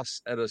blowout loss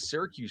at a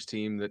Syracuse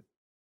team that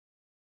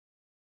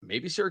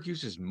maybe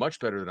Syracuse is much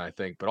better than I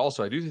think, but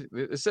also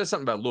it says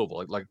something about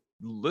Louisville. Like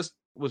this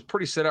was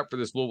pretty set up for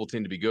this Louisville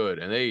team to be good,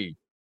 and they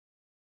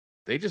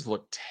just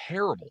looked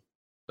terrible,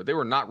 but they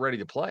were not ready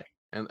to play.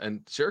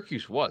 And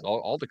Syracuse was.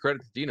 All the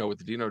credit to Dino with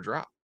the Dino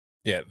drop.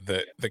 Yeah,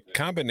 the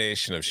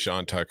combination of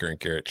Sean Tucker and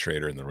Garrett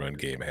Schrader in the run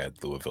game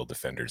had Louisville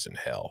defenders in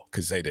hell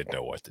because they didn't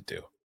know what to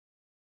do.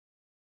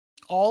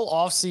 All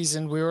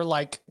offseason, we were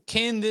like,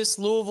 can this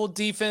Louisville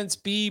defense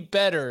be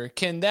better?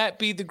 Can that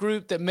be the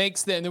group that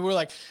makes them? And then we're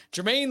like,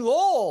 Jermaine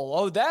Lowell,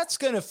 oh, that's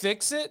going to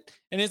fix it.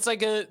 And it's like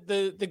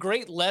the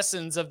great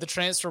lessons of the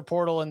transfer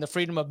portal and the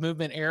freedom of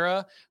movement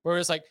era, where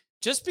it's like,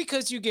 just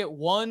because you get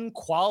one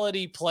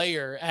quality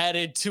player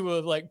added to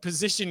a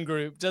position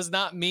group does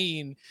not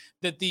mean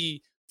that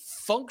the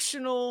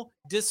functional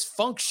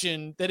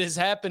dysfunction that is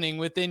happening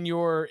within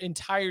your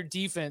entire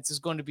defense is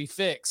going to be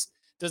fixed.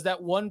 Does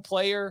that one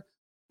player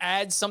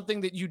add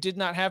something that you did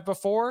not have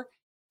before?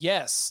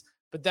 Yes,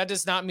 but that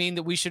does not mean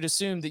that we should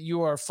assume that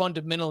you are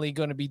fundamentally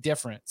going to be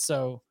different.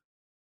 So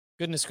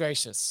goodness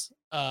gracious,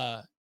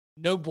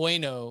 no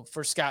bueno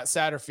for Scott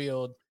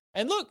Satterfield.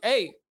 And look,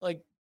 hey,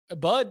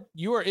 Bud,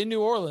 you are in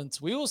New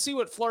Orleans. We will see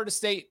what Florida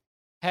State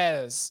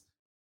has.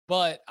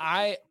 But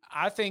I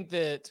think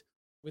that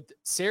with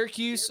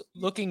Syracuse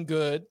looking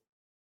good,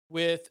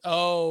 with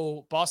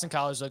Boston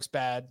College looks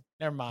bad.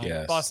 Never mind.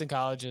 Yes. Boston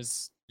College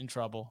is in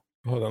trouble.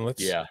 Hold on.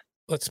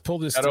 Let's pull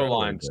this that thread a little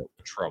O-line's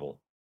bit. trouble.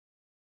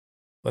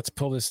 Let's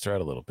pull this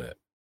thread a little bit.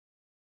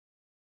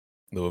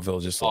 Louisville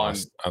just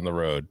lost on the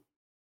road.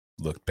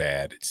 Looked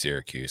bad at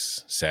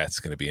Syracuse. Sat's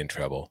going to be in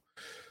trouble.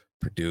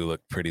 Purdue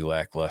looked pretty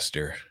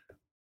lackluster.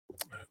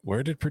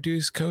 Where did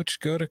Purdue's coach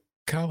go to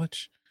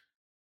college?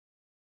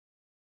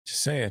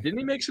 Just saying. Didn't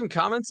he make some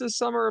comments this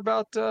summer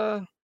about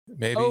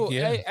maybe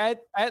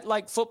at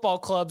like football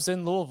clubs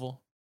in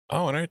Louisville.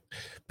 Oh, and a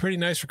pretty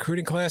nice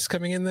recruiting class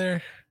coming in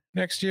there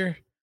next year.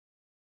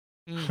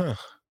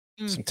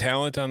 Some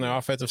talent on the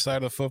offensive side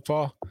of the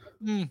football.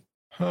 If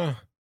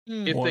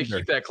they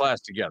keep that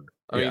class together.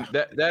 I mean,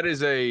 that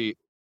is a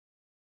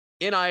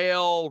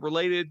NIL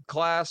related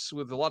class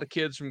with a lot of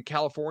kids from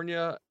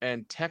California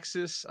and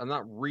Texas. I'm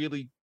not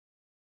really.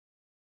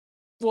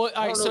 Well,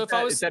 all right. So if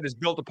that is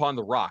built upon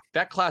the rock,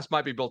 that class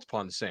might be built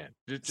upon the sand.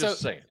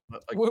 Just saying.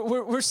 Like,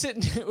 we're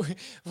sitting.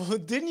 Well,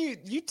 didn't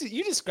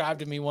you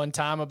described to me one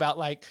time about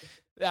like,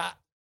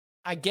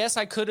 I guess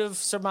I could have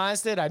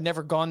surmised it. I've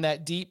never gone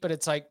that deep, but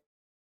it's like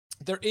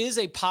there is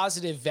a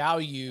positive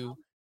value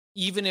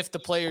even if the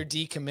player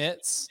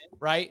decommits,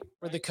 right?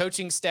 Where the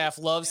coaching staff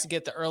loves to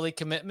get the early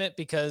commitment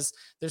because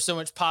there's so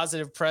much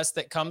positive press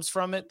that comes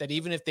from it that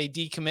even if they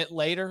decommit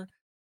later,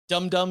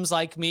 dum-dums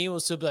like me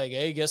will still be like,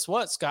 hey, guess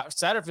what? Scott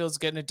Satterfield's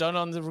getting it done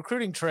on the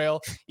recruiting trail.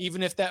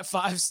 Even if that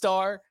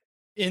 5-star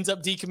ends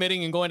up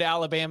decommitting and going to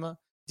Alabama,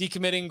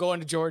 decommitting and going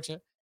to Georgia,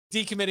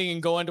 decommitting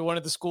and going to one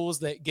of the schools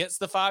that gets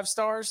the 5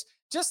 stars,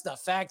 just the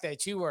fact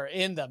that you are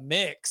in the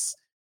mix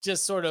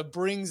just sort of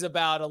brings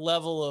about a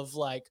level of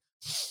like,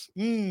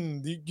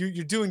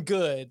 you're doing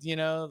good, you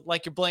know,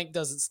 like your blank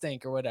doesn't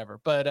stink or whatever.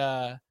 But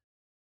I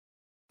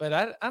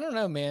don't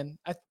know, man.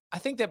 I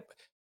think that,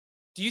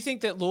 do you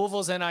think that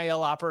Louisville's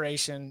NIL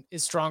operation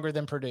is stronger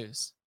than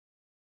Purdue's?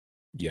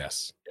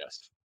 Yes.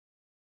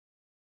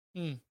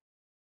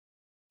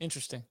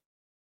 Interesting.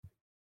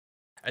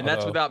 And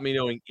that's without me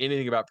knowing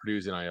anything about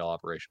Purdue's NIL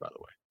operation, by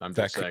the way. I'm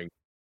just saying,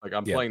 like,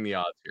 I'm playing the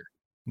odds here.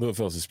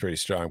 Louisville's is pretty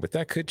strong, but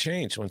that could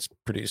change once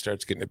Purdue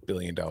starts getting $1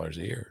 billion a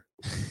year.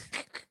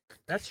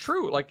 That's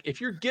true. Like, if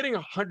you're getting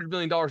 $100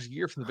 million a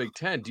year from the Big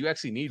Ten, do you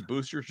actually need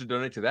boosters to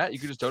donate to that? You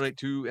could just donate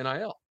to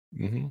NIL.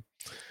 Mm-hmm.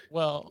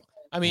 Well,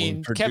 I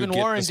mean, Kevin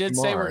Warren did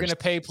say we're going to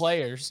pay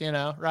players, you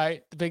know,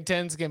 right? The Big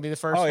Ten's going to be the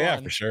first one. Oh, yeah,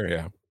 for sure.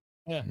 Yeah.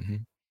 Yeah.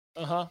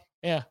 Mm-hmm.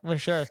 Yeah, for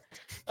sure.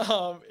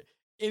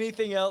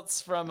 Anything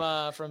else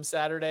from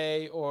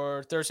Saturday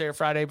or Thursday or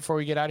Friday before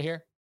we get out of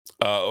here?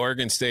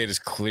 Oregon State is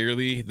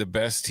clearly the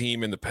best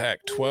team in the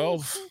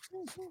Pac-12.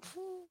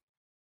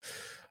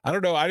 I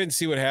don't know. I didn't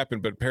see what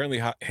happened, but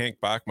apparently Hank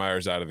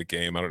Bachmeier's out of the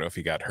game. I don't know if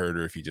he got hurt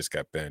or if he just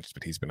got benched,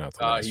 but he's been out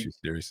the last few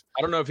series.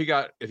 I don't know if he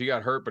got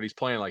hurt, but he's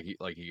playing like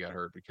he got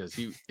hurt because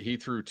he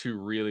threw 2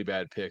 really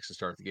bad picks to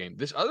start the game.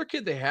 This other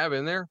kid they have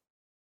in there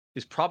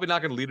is probably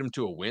not going to lead him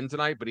to a win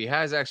tonight, but he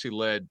has actually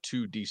led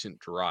 2 decent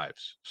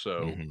drives.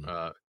 So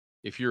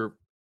if you're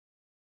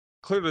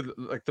clearly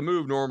like the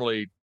move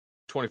normally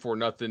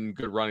 24-0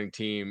 good running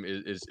team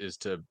is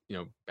to, you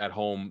know, at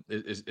home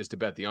is to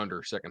bet the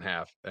under second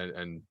half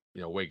and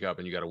you know, wake up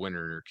and you got a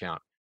winner in your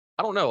account.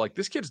 I don't know, like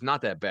this kid's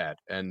not that bad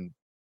and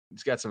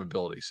he's got some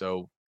ability.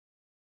 So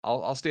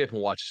I'll stay up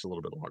and watch this a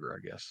little bit longer,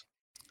 I guess.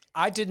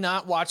 I did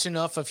not watch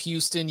enough of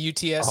Houston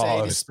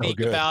UTSA to speak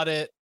about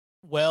it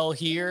well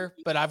here,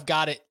 but I've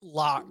got it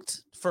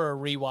locked for a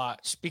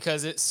rewatch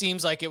because it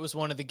seems like it was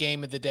one of the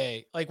game of the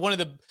day.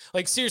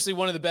 Seriously,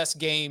 one of the best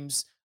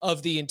games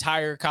of the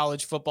entire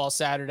college football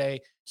Saturday.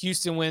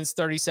 Houston wins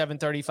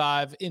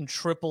 37-35 in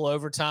triple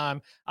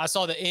overtime. I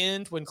saw the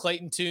end when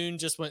Clayton Tune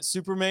just went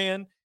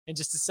Superman and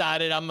just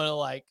decided I'm going to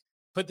like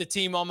put the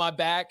team on my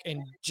back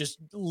and just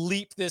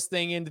leap this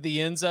thing into the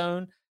end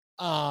zone.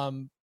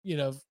 You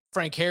know,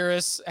 Frank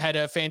Harris had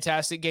a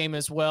fantastic game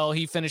as well.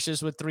 He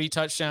finishes with 3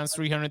 touchdowns,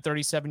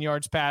 337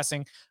 yards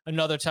passing,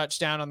 another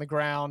touchdown on the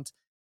ground.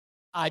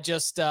 I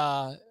just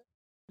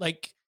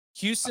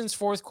Houston's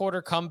fourth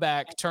quarter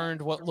comeback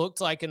turned what looked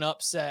like an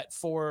upset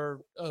for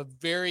a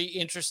very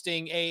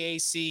interesting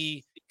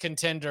AAC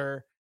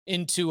contender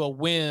into a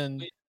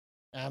win.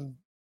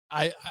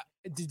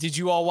 Did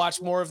you all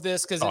watch more of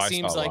this? Because it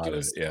seems like it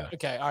was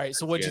okay. All right.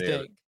 So what'd you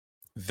think?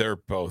 They're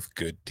both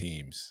good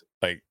teams.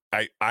 Like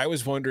I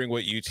was wondering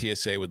what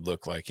UTSA would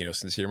look like, you know,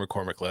 since here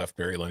McCormick left,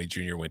 Barry Lunny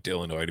Jr. went to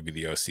Illinois to be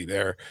the OC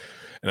there.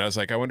 And I was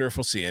like, I wonder if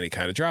we'll see any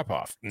kind of drop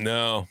off.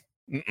 No,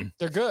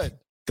 they're good.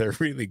 They're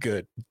really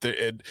good.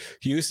 And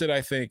Houston,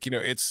 I think, you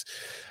know,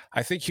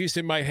 I think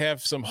Houston might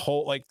have some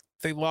hole. Like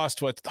they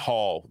lost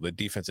Hall, the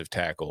defensive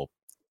tackle,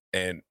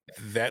 and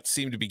that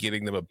seemed to be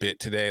getting them a bit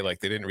today. Like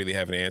they didn't really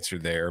have an answer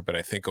there, but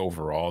I think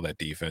overall that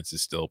defense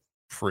is still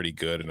pretty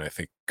good. And I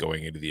think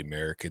going into the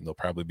American, they'll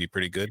probably be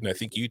pretty good. And I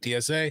think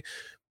UTSA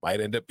might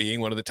end up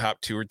being one of the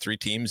top 2 or 3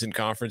 teams in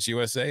Conference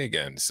USA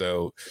again.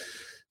 So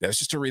that was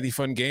just a really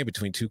fun game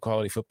between 2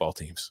 quality football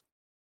teams.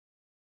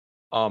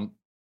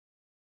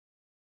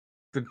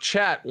 The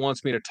chat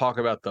wants me to talk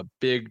about the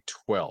Big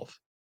 12.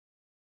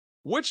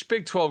 Which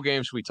Big 12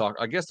 games should we talk?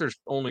 I guess there's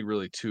only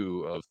really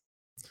two of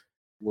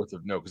worth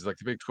of note because like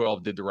the Big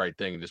 12 did the right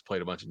thing and just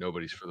played a bunch of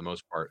nobodies for the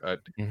most part.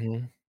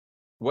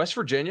 West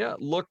Virginia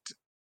looked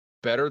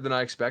better than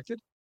I expected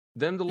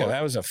them to look. Yeah,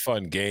 that was a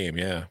fun game.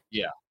 Yeah.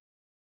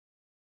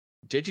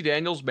 JT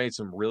Daniels made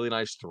some really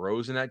nice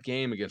throws in that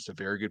game against a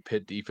very good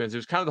Pitt defense. It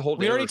was kind of the whole.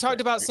 We already talked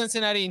about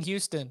Cincinnati and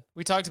Houston.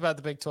 We talked about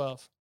the Big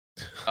 12.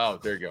 Oh,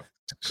 there you go.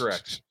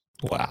 Correct.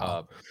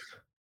 Wow.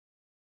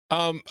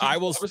 I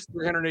was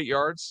 308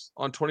 yards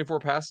on 24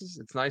 passes.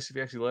 It's nice if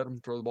you actually let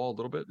him throw the ball a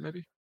little bit,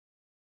 maybe.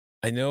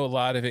 I know a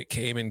lot of it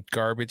came in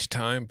garbage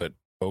time, but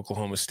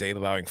Oklahoma State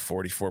allowing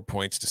 44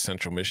 points to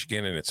Central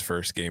Michigan in its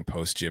first game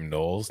post Jim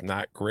Knowles.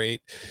 Not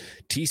great.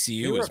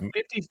 TCU was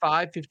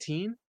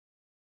 55-15.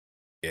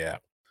 Yeah.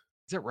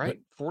 Is that right?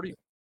 40.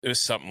 It was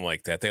something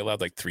like that. They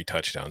allowed like 3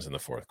 touchdowns in the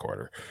fourth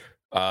quarter.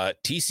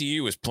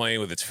 TCU was playing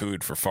with its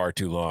food for far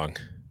too long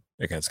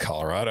against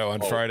Colorado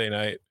on Friday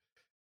night.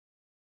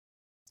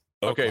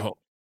 Okay.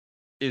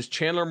 Is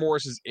Chandler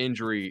Morris's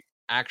injury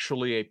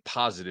actually a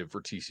positive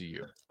for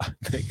TCU?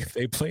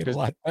 They played a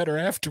lot better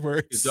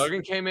afterwards.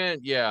 Duggan came in,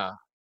 yeah.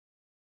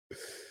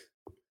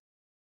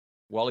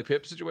 Wally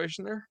Pipp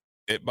situation there?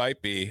 It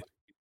might be.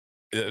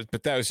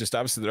 But that was just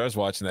obviously that I was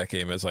watching that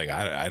game. It's like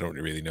I don't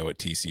really know what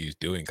TCU is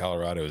doing.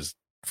 Colorado is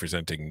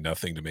presenting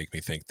nothing to make me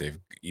think they've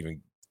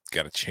even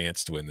got a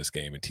chance to win this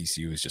game, and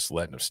TCU is just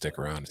letting them stick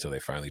around until they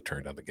finally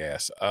turned on the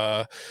gas.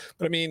 But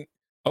I mean,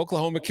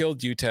 Oklahoma killed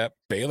UTEP,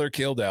 Baylor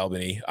killed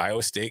Albany,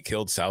 Iowa State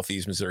killed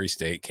Southeast Missouri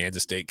State,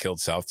 Kansas State killed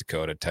South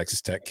Dakota,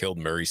 Texas Tech killed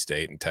Murray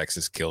State, and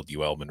Texas killed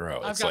UL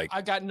Monroe.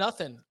 I got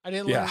nothing. I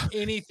didn't learn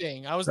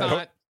anything. I was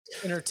not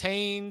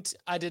entertained.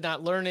 I did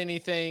not learn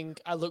anything.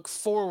 I look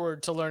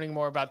forward to learning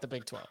more about the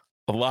Big 12.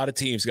 A lot of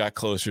teams got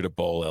closer to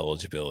bowl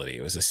eligibility.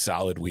 It was a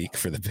solid week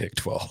for the Big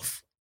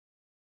 12.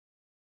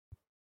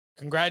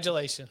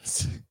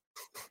 Congratulations.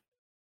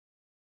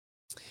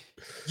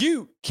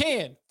 You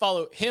can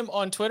follow him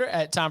on Twitter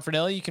at Tom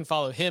Fornelli. You can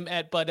follow him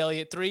at Bud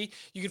Elliott 3.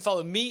 You can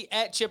follow me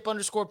at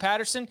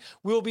Chip_Patterson.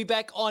 We'll be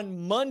back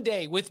on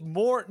Monday with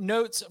more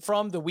notes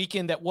from the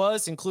weekend that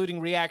was,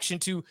 including reaction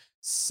to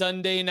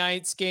Sunday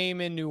night's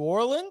game in New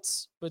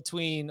Orleans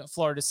between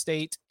Florida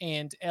State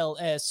and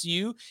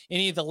LSU.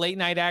 Any of the late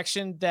night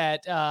action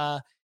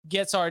that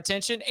gets our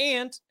attention.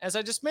 And as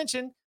I just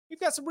mentioned, we've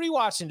got some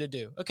rewatching to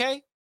do.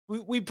 Okay.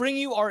 We bring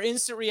you our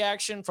instant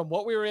reaction from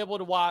what we were able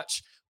to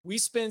watch. We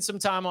spend some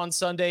time on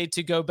Sunday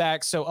to go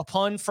back. So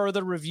upon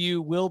further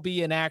review, we'll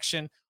be in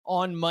action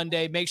on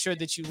Monday. Make sure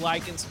that you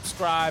like and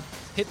subscribe,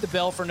 hit the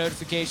bell for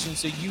notifications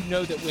so you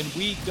know that when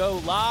we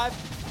go live.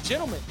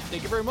 Gentlemen,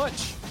 thank you very much.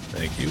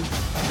 Thank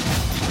you.